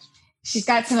 Okay. She's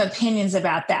got some opinions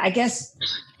about that. I guess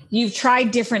you've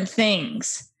tried different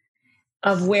things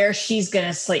of where she's going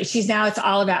to sleep. It's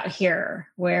all about here,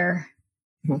 where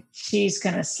she's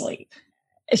going to sleep.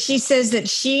 She says that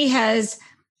she has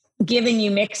given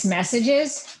you mixed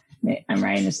messages. I'm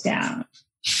writing this down.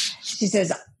 She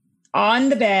says on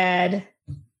the bed,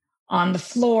 on the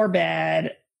floor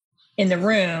bed, in the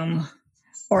room,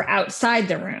 or outside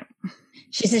the room.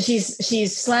 She says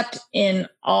she's slept in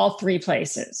all 3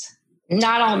 places.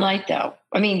 Not all night though.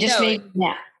 I mean, just maybe.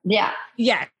 Yeah.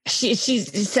 Yeah.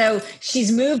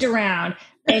 She's moved around,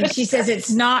 and she says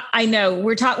it's not. I know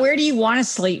where do you want to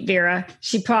sleep, Vera?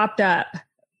 She popped up.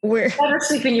 Where? Let her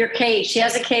sleep in your cage. She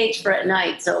has a cage for at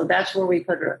night, so that's where we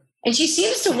put her. And she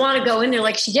seems to want to go in there.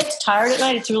 Like, she gets tired at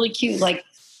night. It's really cute. Like,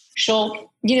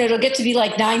 it'll get to be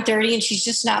like 9:30 and she's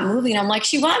just not moving. I'm like,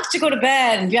 she wants to go to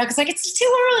bed. And Bianca's like, it's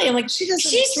too early. I'm like,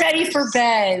 she's ready for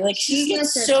bed. Like, she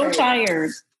gets so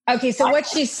tired. Okay, so what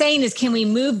she's saying is, can we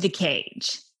move the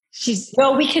cage?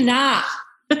 No, we cannot.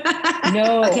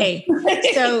 No. Okay,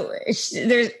 so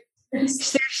there's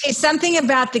something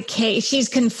about the cage. She's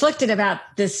conflicted about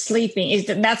the sleeping.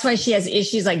 That's why she has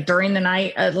issues like during the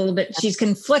night a little bit. She's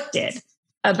conflicted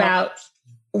about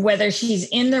whether she's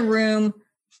in the room,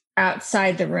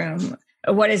 outside the room.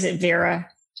 What is it, Vera?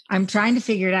 I'm trying to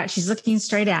figure it out. She's looking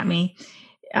straight at me.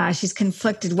 She's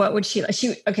conflicted. What would she?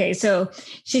 Okay, so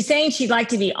she's saying she'd like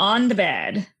to be on the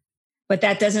bed, but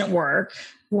that doesn't work.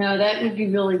 No, that would be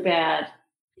really bad.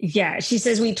 Yeah, she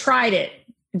says we tried it.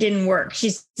 Didn't work.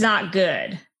 She's not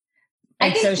good.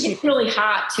 I think it's really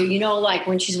hot too. Like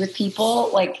when she's with people,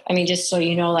 like, I mean, just so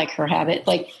you know, like her habit,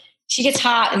 like she gets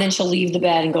hot and then she'll leave the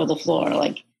bed and go to the floor.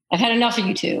 Like, I've had enough of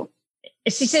you two.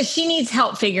 She says she needs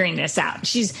help figuring this out.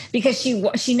 Because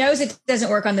she knows it doesn't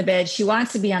work on the bed. She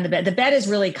wants to be on the bed. The bed is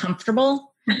really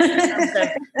comfortable.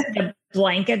 The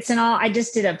blankets and all. I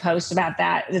just did a post about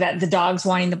that the dog's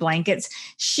wanting the blankets.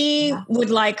 She would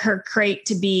like her crate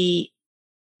to be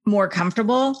more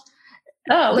comfortable.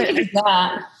 Oh, look at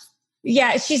that.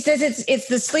 Yeah, she says it's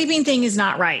the sleeping thing is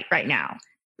not right now.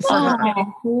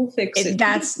 We'll fix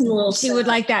it. She would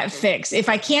like that fixed. If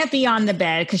I can't be on the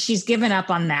bed, because she's given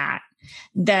up on that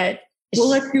we'll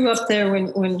let you up there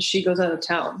when she goes out of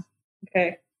town.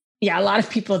 Okay. Yeah, a lot of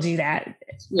people do that.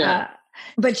 Yeah.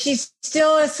 But she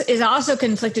still is also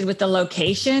conflicted with the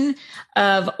location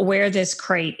of where this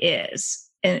crate is.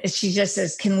 And she just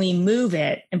says, can we move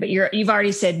it? But you've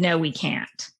already said, no, we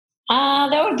can't.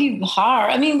 That would be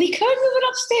hard. I mean, we could move it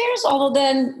upstairs, although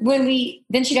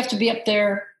then she'd have to be up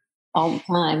there all the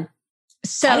time.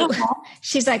 So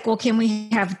she's like, well, can we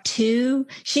have two?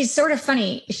 She's sort of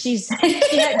funny. She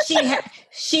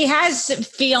has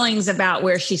feelings about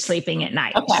where she's sleeping at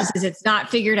night. Okay. She says it's not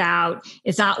figured out.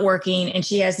 It's not working. And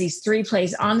she has these 3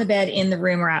 places on the bed, in the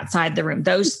room, or outside the room.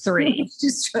 Those 3.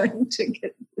 She's trying to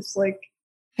get this like.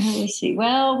 Let me see.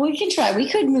 Well, we can try. We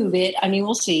could move it. I mean,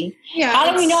 we'll see. Yeah. How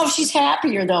do we know if she's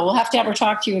happier, though? We'll have to have her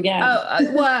talk to you again.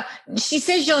 Well, she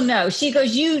says you'll know. She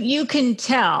goes, you can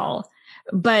tell,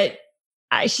 but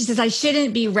she says, I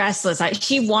shouldn't be restless.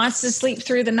 She wants to sleep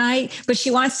through the night, but she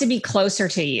wants to be closer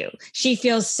to you. She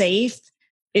feels safe.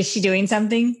 Is she doing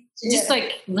something? She just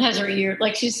like has her ear,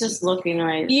 like she's just looking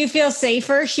right. You feel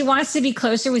safer. She wants to be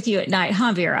closer with you at night,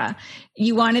 huh, Vera?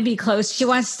 You want to be close. She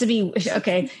wants to be,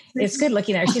 okay. It's good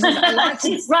looking at her. She's like, I want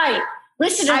to. Right.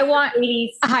 Listen,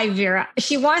 hi, Vera.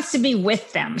 She wants to be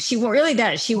with them. She really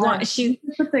does. She wants you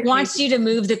to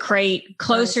move the crate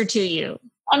closer to you.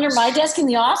 Under my desk in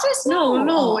the office?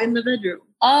 No, in the bedroom.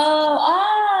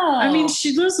 Oh. I mean,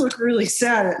 she does look really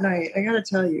sad at night. I got to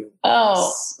tell you.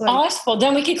 Oh, awful.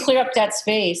 Then we could clear up that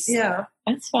space. Yeah.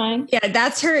 That's fine. Yeah,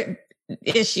 that's her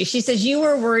issue. She says, you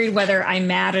were worried whether I'm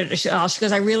mad at all. She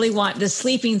goes, I really want the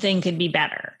sleeping thing could be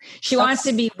better. She wants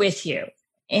to be with you.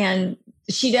 And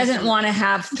she doesn't want to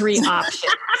have 3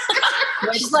 options.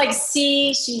 She's like,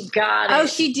 see, she got it. Oh,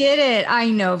 she did it.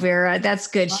 I know, Vera. That's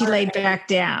good. She laid back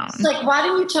down. She's like, why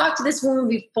didn't you talk to this woman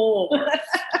before?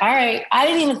 All right. I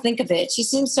didn't even think of it. She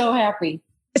seems so happy.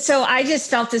 So I just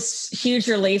felt this huge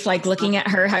relief, like looking at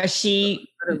her, how she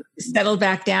settled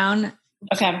back down.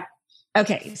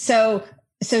 Okay. So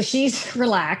she's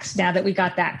relaxed now that we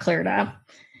got that cleared up.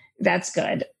 That's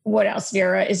good. What else,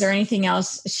 Vera? Is there anything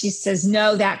else? She says,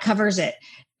 no, that covers it.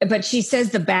 But she says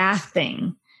the bath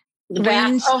thing.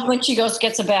 When she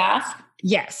gets a bath?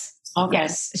 Yes. Okay.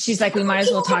 Yes. She's like, we might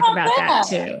as well talk about that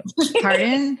too.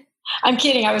 Pardon? I'm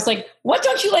kidding. I was like, what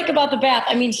don't you like about the bath?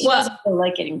 I mean, she doesn't really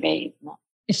like getting bathed. No.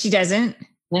 She doesn't?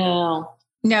 No.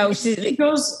 She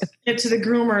goes into the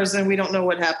groomers and we don't know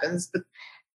what happens. But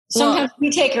sometimes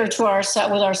we take her to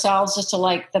with ourselves just to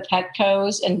like the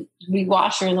Petco's, and we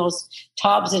wash her in those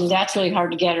tubs, and that's really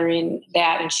hard to get her in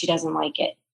that, and she doesn't like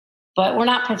it. But we're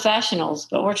not professionals,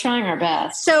 but we're trying our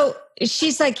best. So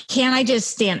she's like, can I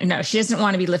just stand? No, she doesn't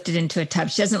want to be lifted into a tub.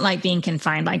 She doesn't like being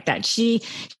confined like that. She's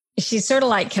sort of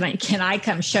like, can I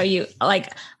come show you?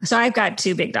 Like, so I've got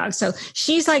 2 big dogs. So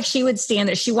she's like, she would stand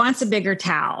there. She wants a bigger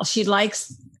towel.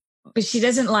 But she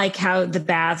doesn't like how the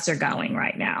baths are going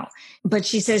right now. But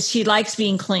she says she likes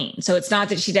being clean. So it's not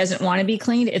that she doesn't want to be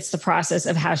cleaned. It's the process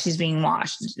of how she's being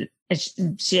washed.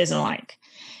 She doesn't like.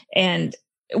 And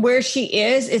where she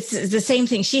is, it's the same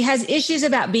thing. She has issues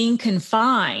about being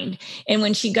confined. And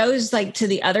when she goes like to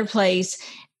the other place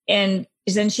and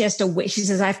then she has to wait. She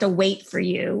says, I have to wait for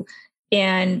you.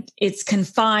 And it's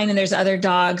confined and there's other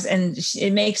dogs, and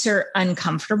it makes her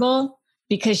uncomfortable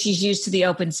because she's used to the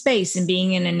open space, and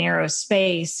being in a narrow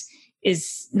space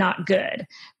is not good.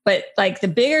 But like the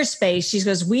bigger space, she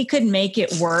goes, we could make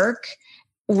it work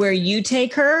where you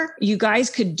take her. You guys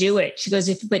could do it. She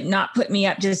goes, but not put me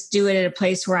up, just do it at a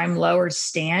place where I'm lower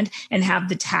stand and have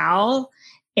the towel.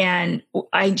 And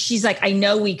she's like, I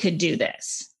know we could do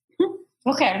this.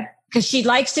 Okay. Because she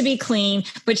likes to be clean,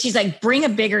 but she's like, bring a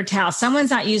bigger towel. Someone's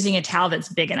not using a towel that's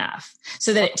big enough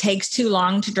so that it takes too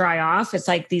long to dry off. It's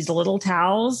like these little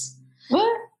towels. What?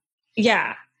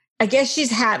 Yeah. I guess she's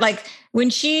had, like, when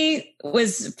she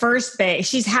was first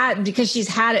bathed, because she's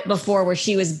had it before where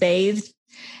she was bathed.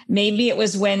 Maybe it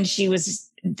was when she was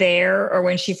there or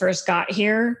when she first got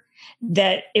here,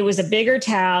 that it was a bigger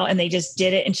towel and they just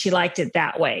did it and she liked it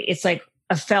that way. It's like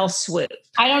a fell swoop.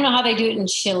 I don't know how they do it in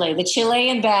Chile. The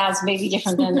Chilean baths may be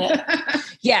different than the...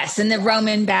 Yes, and the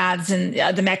Roman baths and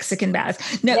the Mexican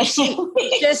baths. No, she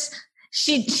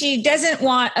doesn't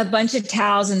want a bunch of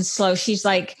towels and slow. She's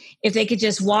like, if they could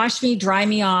just wash me, dry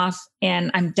me off,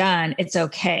 and I'm done, it's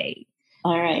okay.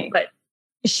 All right. But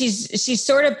she's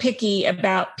sort of picky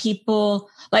about people,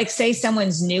 like say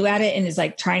someone's new at it and is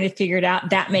like trying to figure it out.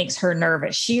 That makes her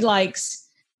nervous. She likes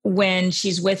when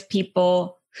she's with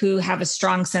people who have a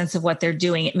strong sense of what they're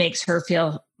doing. It makes her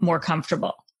feel more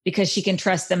comfortable because she can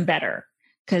trust them better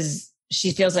because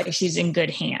she feels like she's in good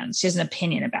hands. She has an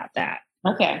opinion about that.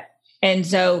 Okay. And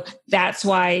so that's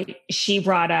why she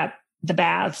brought up the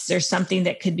baths. There's something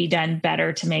that could be done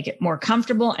better to make it more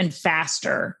comfortable and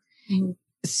faster. Mm-hmm.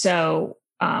 So,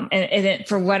 and it,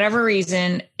 for whatever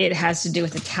reason, it has to do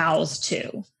with the towels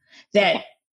too.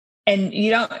 And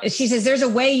she says, there's a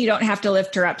way you don't have to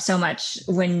lift her up so much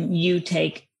when you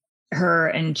take her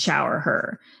and shower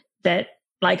her. That,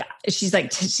 like,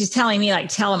 she's telling me, like,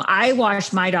 tell them I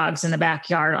wash my dogs in the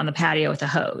backyard on the patio with a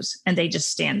hose and they just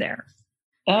stand there.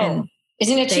 Oh, and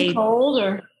isn't it too cold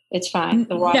or it's fine?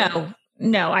 The water?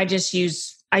 No, I do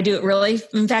it really.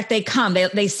 In fact, they come,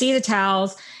 they see the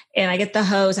towels and I get the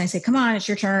hose and I say, come on, it's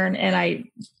your turn. And I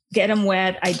get them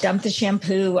wet. I dump the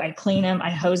shampoo. I clean them.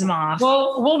 I hose them off.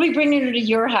 Well, we'll be bringing her to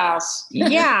your house.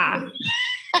 Yeah.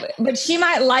 But she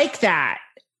might like that.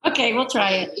 Okay. We'll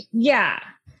try it. Yeah.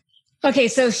 Okay.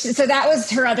 So that was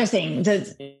her other thing,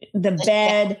 the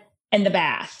bed and the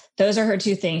bath. Those are her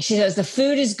two things. She says the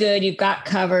food is good. You've got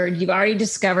covered. You've already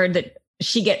discovered that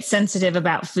she gets sensitive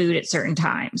about food at certain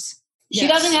times. She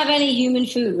doesn't have any human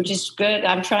food, which is good.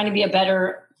 I'm trying to be a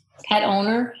better pet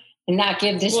owner and not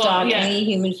give this dog any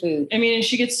human food. I mean, and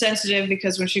she gets sensitive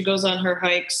because when she goes on her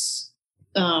hikes,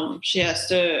 she has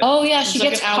to. Oh yeah, she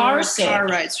gets car sick. Car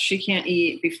ride, so she can't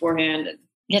eat beforehand.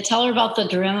 Yeah, tell her about the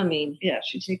Dramamine. Yeah,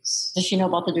 she takes. Does she know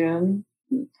about the Dramamine?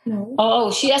 No.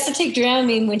 Oh, she has to take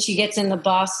Dramamine when she gets in the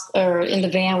bus or in the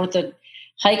van with the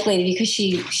hike lady because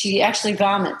she actually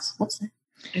vomits. What's that?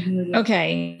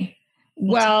 Okay.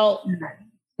 Well,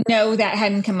 no, that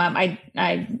hadn't come up.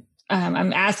 I'm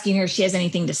asking her if she has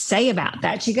anything to say about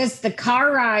that. She goes, the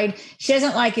car ride, she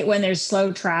doesn't like it when there's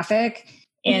slow traffic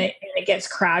and it gets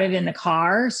crowded in the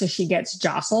car. So she gets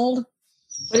jostled.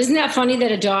 But isn't that funny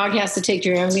that a dog has to take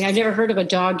Dramamine? I've never heard of a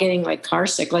dog getting like car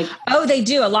sick. Like, oh, they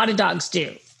do. A lot of dogs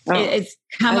do. Oh. It's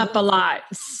come up a lot.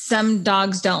 Some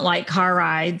dogs don't like car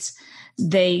rides.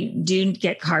 They do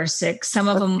get car sick. Some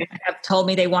of them have told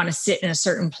me they want to sit in a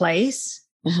certain place.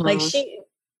 Uh-huh. Like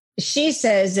she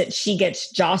says that she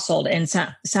gets jostled and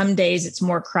some days it's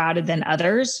more crowded than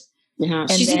others. Yeah.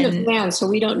 She's in the van, so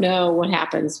we don't know what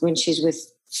happens when she's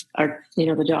with our,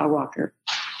 the dog walker.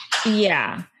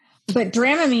 Yeah. But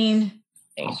Dramamine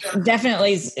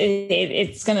definitely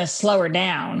it's going to slow her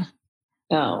down.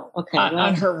 Oh, okay.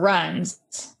 On her runs.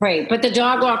 Right. But the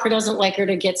dog walker doesn't like her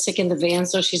to get sick in the van.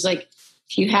 So she's like,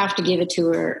 you have to give it to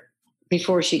her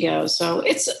before she goes. So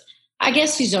I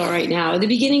guess she's all right now. In the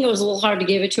beginning, it was a little hard to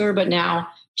give it to her, but now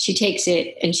she takes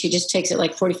it and she just takes it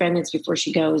like 45 minutes before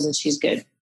she goes and she's good.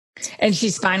 And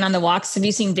she's fine on the walks. Have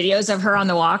you seen videos of her on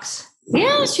the walks?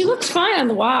 Yeah, she looks fine on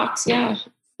the walks. Yeah.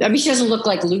 I mean, she doesn't look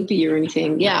like loopy or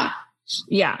anything. Yeah.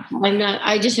 Yeah.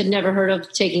 I just had never heard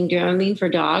of taking Dramamine for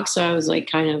dogs. So I was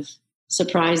like kind of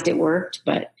surprised it worked,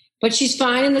 but she's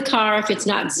fine in the car if it's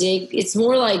not zig. It's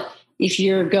more like if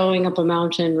you're going up a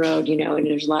mountain road, and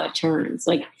there's a lot of turns,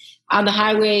 like on the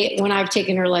highway, when I've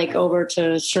taken her like over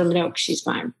to Sherman Oaks, she's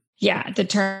fine. Yeah. The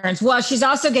turns. Well, she's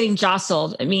also getting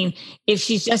jostled. I mean, if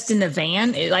she's just in the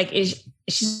van,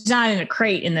 she's not in a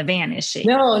crate in the van, is she?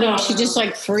 No, she's just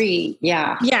like free.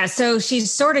 Yeah. Yeah. So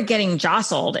she's sort of getting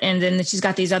jostled and then she's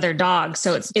got these other dogs.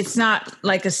 So it's not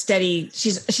like a steady,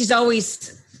 she's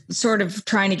always sort of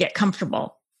trying to get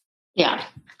comfortable. Yeah.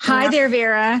 Hi there,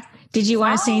 Vera. Did you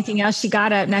want to say anything else? She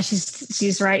got up. Now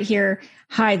she's right here.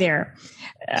 Hi there.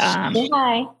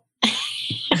 Hi.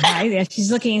 Hi there.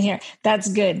 She's looking in here. That's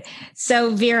good.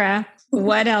 So Vera,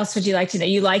 what else would you like to know?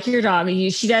 You like your dog.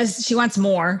 She wants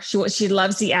more. She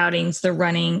loves the outings, the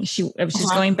running. She's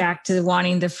going back to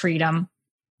wanting the freedom.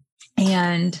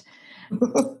 And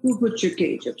we'll put your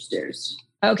cage upstairs.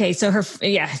 Okay. So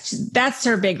that's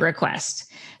her big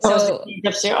request. So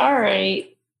upstairs. All right.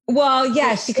 Well,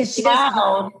 yeah, because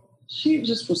she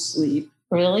just will sleep.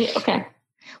 Really? Okay.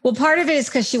 Well, part of it is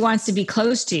because she wants to be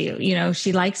close to you. You know,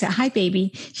 she likes it. Hi,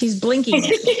 baby. She's blinking.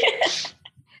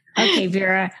 Okay,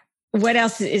 Vera. What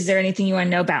else? Is there anything you want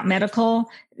to know about medical?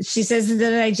 She says the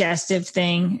digestive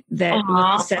thing that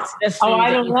sets the food. Oh,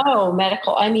 I don't know.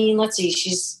 Medical. I mean, let's see.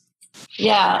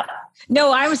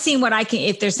 No, I was seeing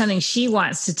if there's something she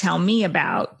wants to tell me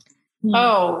about.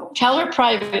 Oh, tell her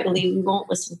privately. We won't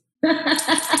listen.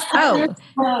 Oh,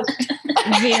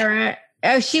 Vera.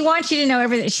 Oh, she wants you to know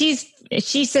everything.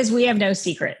 She says we have no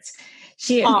secrets.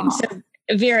 So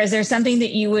Vera, is there something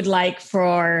that you would like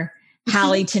for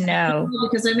Hallie to know?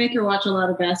 Because I make her watch a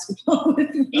lot of basketball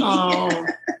with me. Oh.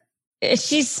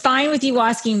 She's fine with you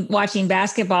watching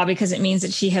basketball because it means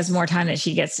that she has more time that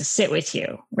she gets to sit with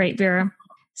you. Right, Vera?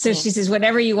 So she says,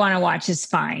 whatever you want to watch is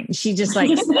fine. She just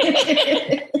likes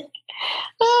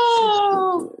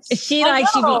she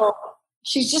likes you.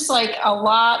 She's just like a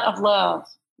lot of love.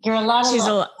 You're a lot of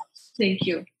love. Thank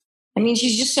you. I mean,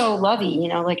 she's just so lovey,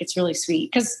 like it's really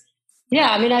sweet. Because,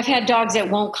 I mean, I've had dogs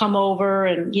that won't come over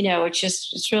and,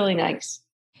 it's really nice.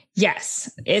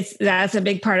 Yes. That's a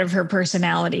big part of her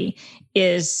personality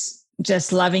is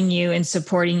just loving you and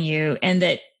supporting you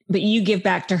but you give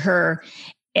back to her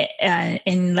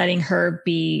and letting her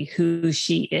be who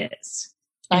she is.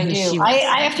 I do.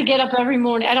 I have to get up every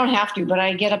morning. I don't have to, but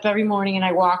I get up every morning and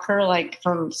I walk her like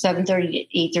from 7:30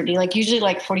 to 8:30, like usually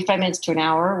like 45 minutes to an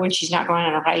hour when she's not going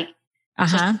on a hike.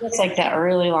 So it's like that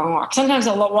really long walk. Sometimes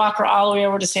I'll walk her all the way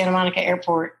over to Santa Monica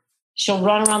Airport. She'll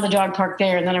run around the dog park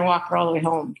there and then I walk her all the way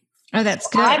home. Oh, that's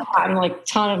good. I've gotten like a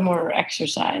ton of more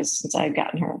exercise since I've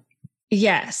gotten her.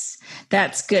 Yes,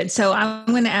 that's good. So I'm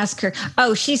going to ask her.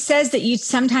 Oh, she says that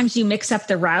sometimes you mix up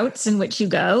the routes in which you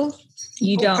go.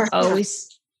 You don't always.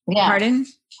 Yeah. Pardon?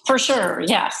 For sure.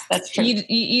 Yes, that's true.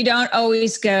 You don't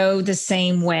always go the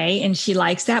same way. And she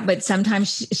likes that. But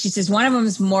sometimes she says one of them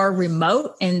is more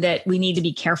remote and that we need to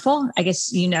be careful. I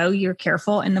guess, you're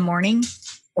careful in the morning.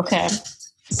 Okay.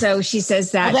 So she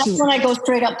says that. Well, that's when I go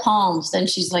straight up Palms. Then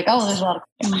she's like, oh, there's a lot of.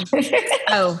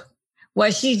 Oh,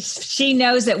 well, she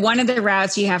knows that one of the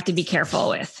routes you have to be careful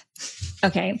with.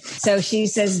 Okay. So she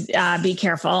says, be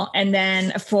careful. And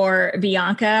then for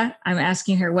Bianca, I'm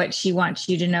asking her what she wants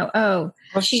you to know. Oh,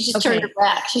 well, she just turned her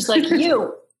back. She's like,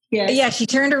 you. Yes. Yeah. She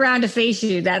turned around to face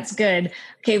you. That's good.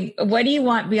 Okay. What do you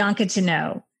want Bianca to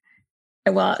know?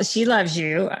 Well, she loves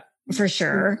you for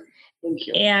sure. Thank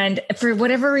you. And for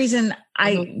whatever reason,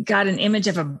 I got an image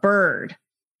of a bird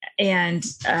and,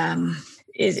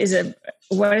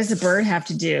 what does a bird have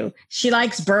to do? She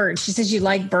likes birds. She says you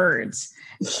like birds.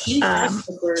 She likes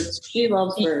birds. She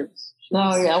loves birds.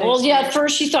 Oh, yeah. Well, at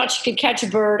first she thought she could catch a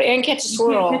bird and catch a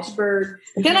squirrel. Catch a bird.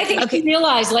 Then I think she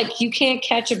realized, you can't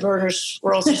catch a bird or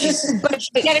squirrel. So she's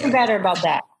getting better about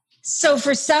that. So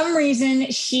for some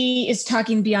reason, she is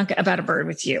talking to Bianca about a bird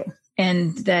with you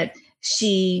and that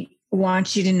she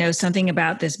wants you to know something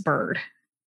about this bird.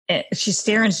 She's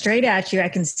staring straight at you. I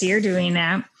can see her doing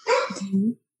that.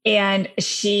 Mm-hmm. And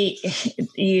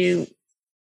you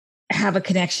have a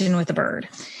connection with the bird.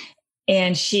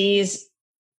 And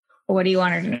what do you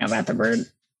want her to know about the bird?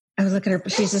 I was looking at her,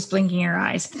 she's just blinking her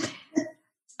eyes.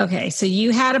 Okay. So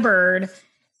you had a bird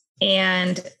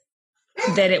and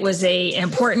that it was an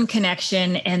important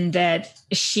connection and that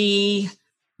you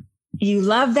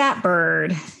love that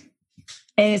bird.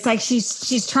 And it's like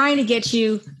she's trying to get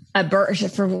you a bird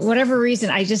for whatever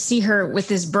reason. I just see her with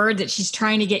this bird that she's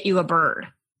trying to get you a bird.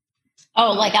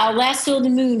 Oh, I'll lasso the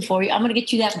moon for you. I'm going to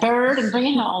get you that bird and bring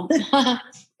it home.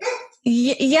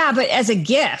 Yeah, but as a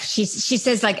gift, she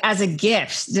says as a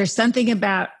gift, there's something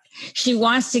about she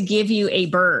wants to give you a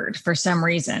bird for some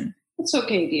reason. It's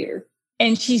okay, dear.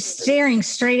 And she's staring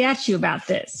straight at you about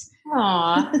this.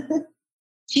 Aw.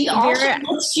 She also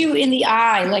looks you in the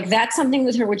eye. That's something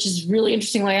with her, which is really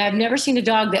interesting. I've never seen a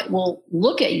dog that will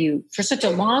look at you for such a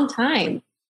long time.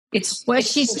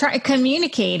 She's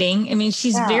communicating. I mean,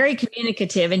 she's very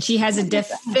communicative and she has a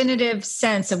definitive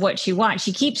sense of what she wants.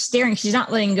 She keeps staring. She's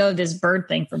not letting go of this bird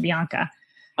thing for Bianca.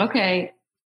 Okay.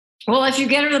 Well, if you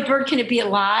get her the bird, can it be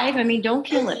alive? I mean, don't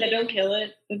kill it. Yeah, don't kill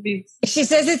it. She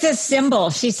says it's a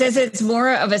symbol. She says it's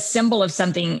more of a symbol of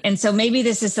something. And so maybe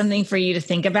this is something for you to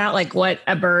think about, like what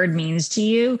a bird means to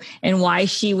you and why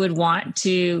she would want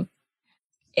to.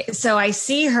 So I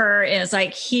see her and it's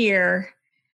like here.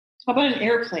 How about an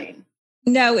airplane?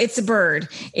 No, it's a bird.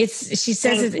 She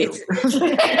says it's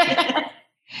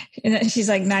and she's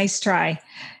like, nice try.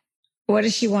 What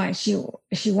does she want?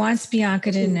 She wants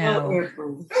Bianca to know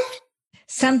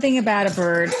something about a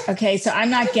bird. Okay, so I'm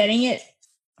not getting it.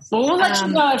 Well, we'll let you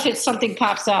know if something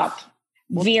pops up.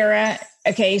 Vera.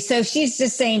 Okay, so she's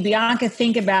just saying, Bianca,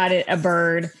 think about it, a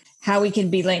bird, how we can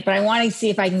be linked. But I want to see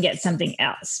if I can get something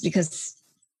else because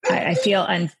I feel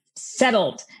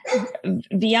unsettled.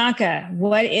 Bianca,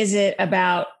 what is it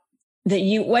about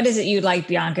what is it you'd like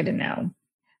Bianca to know?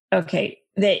 Okay,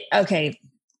 that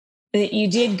you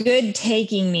did good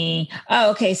taking me.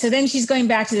 Oh, okay. So then she's going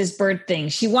back to this bird thing.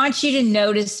 She wants you to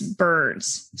notice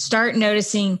birds. Start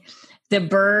noticing the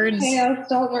birds. Okay,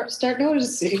 I'll start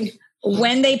noticing.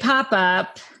 When they pop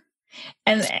up.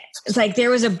 And it's like there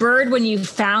was a bird when you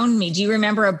found me. Do you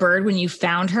remember a bird when you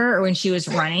found her or when she was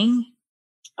running?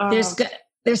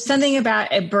 There's something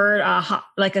about a bird,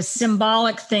 like a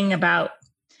symbolic thing about.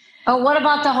 Oh, what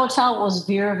about the hotel? It was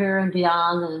Vera and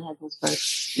Beyond, and it had those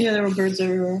birds. Yeah, there were birds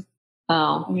everywhere.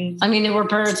 Oh, I mean, there were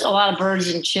birds, a lot of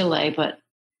birds in Chile, but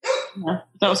yeah,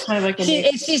 that was kind of like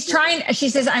she's trying. She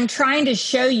says, "I'm trying to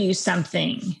show you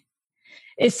something."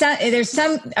 There's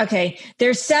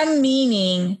some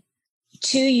meaning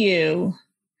to you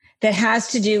that has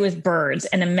to do with birds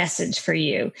and a message for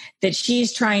you that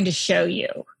she's trying to show you.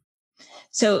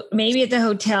 So maybe at the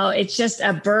hotel, it's just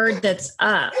a bird that's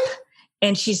up.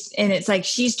 And it's like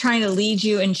she's trying to lead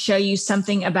you and show you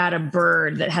something about a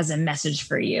bird that has a message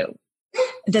for you.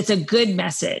 That's a good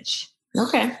message.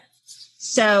 Okay.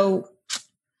 So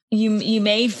you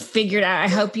may figure it out. I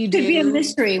hope you do. Could be a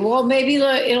mystery. Well, maybe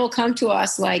it'll come to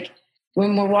us like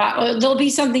when there'll be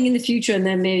something in the future, and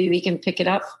then maybe we can pick it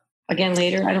up again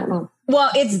later. I don't know.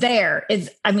 Well, it's there.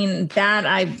 That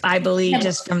I believe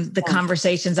just from the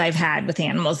conversations I've had with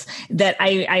animals that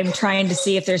I'm trying to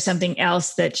see if there's something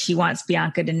else that she wants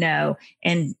Bianca to know.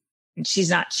 And she's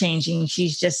not changing.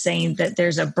 She's just saying that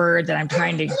there's a bird that I'm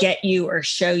trying to get you or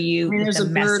show you. There's a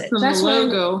message. bird from the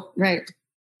logo. Right.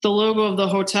 The logo of the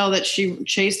hotel that she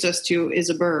chased us to is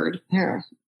a bird. Here.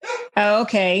 Oh,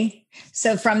 okay.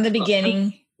 So from the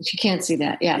beginning. You can't see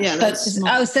that. Yeah.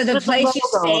 So the place you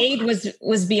stayed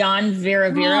was Beyond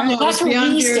Vera Vera? No, that's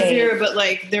Beyond Vera Vera, but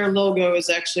like their logo is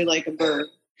actually like a bird.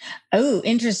 Oh,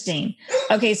 interesting.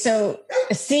 Okay, so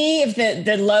see if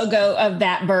the logo of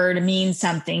that bird means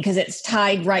something because it's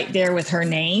tied right there with her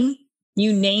name.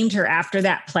 You named her after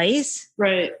that place.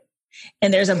 Right.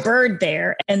 And there's a bird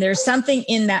there, and there's something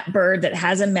in that bird that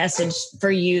has a message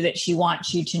for you that she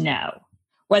wants you to know.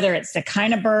 Whether it's the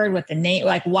kind of bird with the name,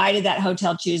 like why did that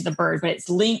hotel choose the bird, but it's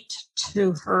linked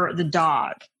to the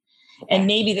dog. And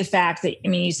maybe the fact that,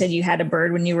 you said you had a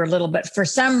bird when you were little, but for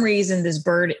some reason, this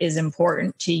bird is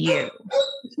important to you.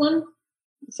 This one?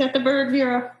 Is that the bird,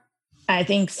 Vera? I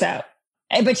think so.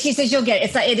 But she says you'll get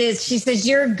it. It is. She says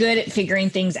you're good at figuring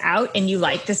things out and you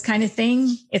like this kind of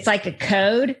thing. It's like a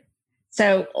code.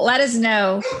 So let us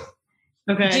know.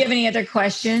 Okay. Do you have any other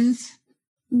questions?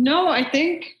 No, I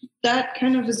think that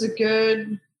kind of is a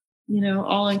good,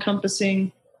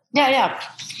 all-encompassing. Yeah.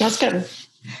 That's good.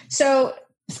 So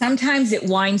sometimes it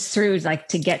winds through like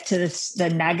to get to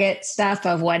the nugget stuff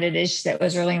of what it is that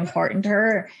was really important to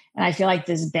her. And I feel like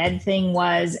this bed thing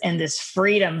was, and this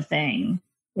freedom thing.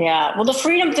 Yeah. Well, the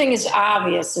freedom thing is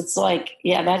obvious. It's like,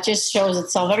 that just shows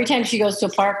itself. Every time she goes to a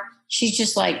park, she's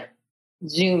just like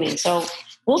zooming. So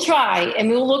we'll try and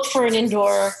we'll look for an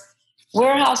indoor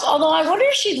warehouse. Although I wonder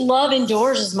if she'd love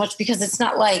indoors as much because it's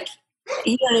not like,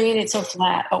 you know what I mean? It's so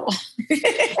flat. Oh.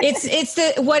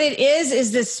 What it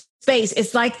is this space.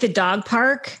 It's like the dog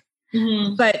park.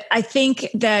 Mm-hmm. But I think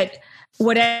that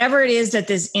whatever it is that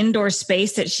this indoor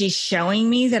space that she's showing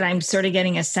me that I'm sort of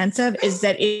getting a sense of is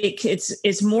that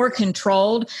it's more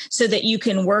controlled so that you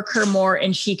can work her more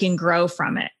and she can grow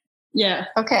from it. Yeah.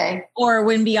 Okay. Or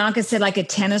when Bianca said like a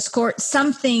tennis court,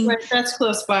 something. Right, that's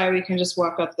close by. We can just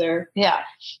walk up there. Yeah.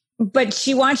 But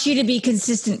she wants you to be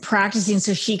consistent practicing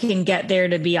so she can get there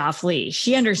to be off leash.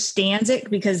 She understands it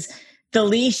because the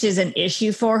leash is an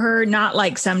issue for her, not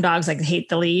like some dogs like hate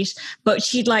the leash, but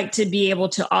she'd like to be able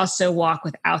to also walk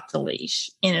without the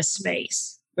leash in a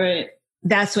space. Right.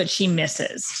 That's what she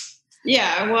misses.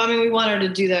 Yeah. Well, we want her to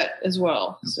do that as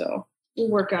well. So we'll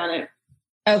work on it.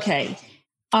 Okay.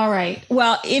 All right.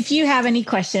 Well, if you have any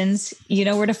questions, you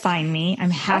know where to find me. I'm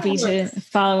happy to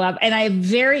follow up. And I'm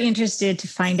very interested to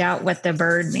find out what the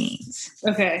bird means.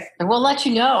 Okay. And we'll let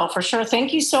you know for sure.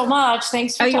 Thank you so much.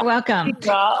 Thanks for you're welcome.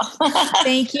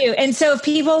 Thank you. And so if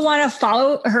people want to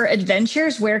follow her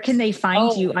adventures, where can they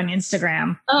find you on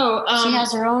Instagram? She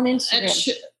has her own Instagram.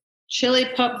 Chili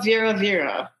Pup Vera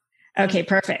Vera. Okay,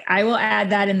 perfect. I will add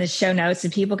that in the show notes so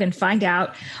people can find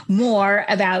out more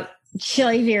about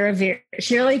Shirley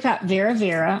Pup Vera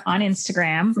Vera on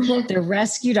Instagram, the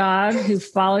rescue dog who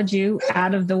followed you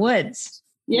out of the woods.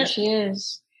 Yeah, she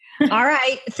is. All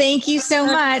right. Thank you so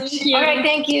much. Thank you. All right.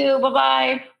 Thank you.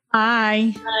 Bye-bye.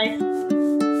 Bye. Bye.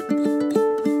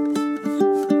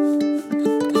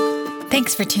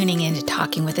 Thanks for tuning in to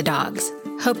Talking with the Dogs.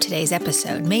 Hope today's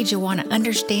episode made you want to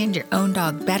understand your own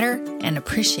dog better and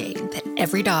appreciate that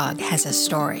every dog has a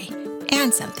story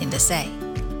and something to say.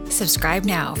 Subscribe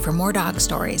now for more dog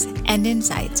stories and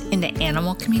insights into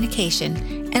animal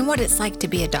communication and what it's like to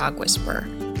be a dog whisperer.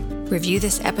 Review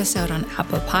this episode on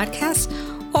Apple Podcasts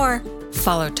or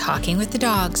follow Talking with the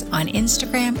Dogs on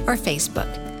Instagram or Facebook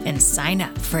and sign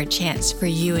up for a chance for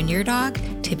you and your dog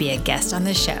to be a guest on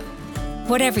the show.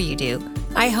 Whatever you do,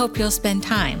 I hope you'll spend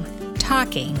time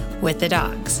talking with the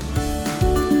dogs.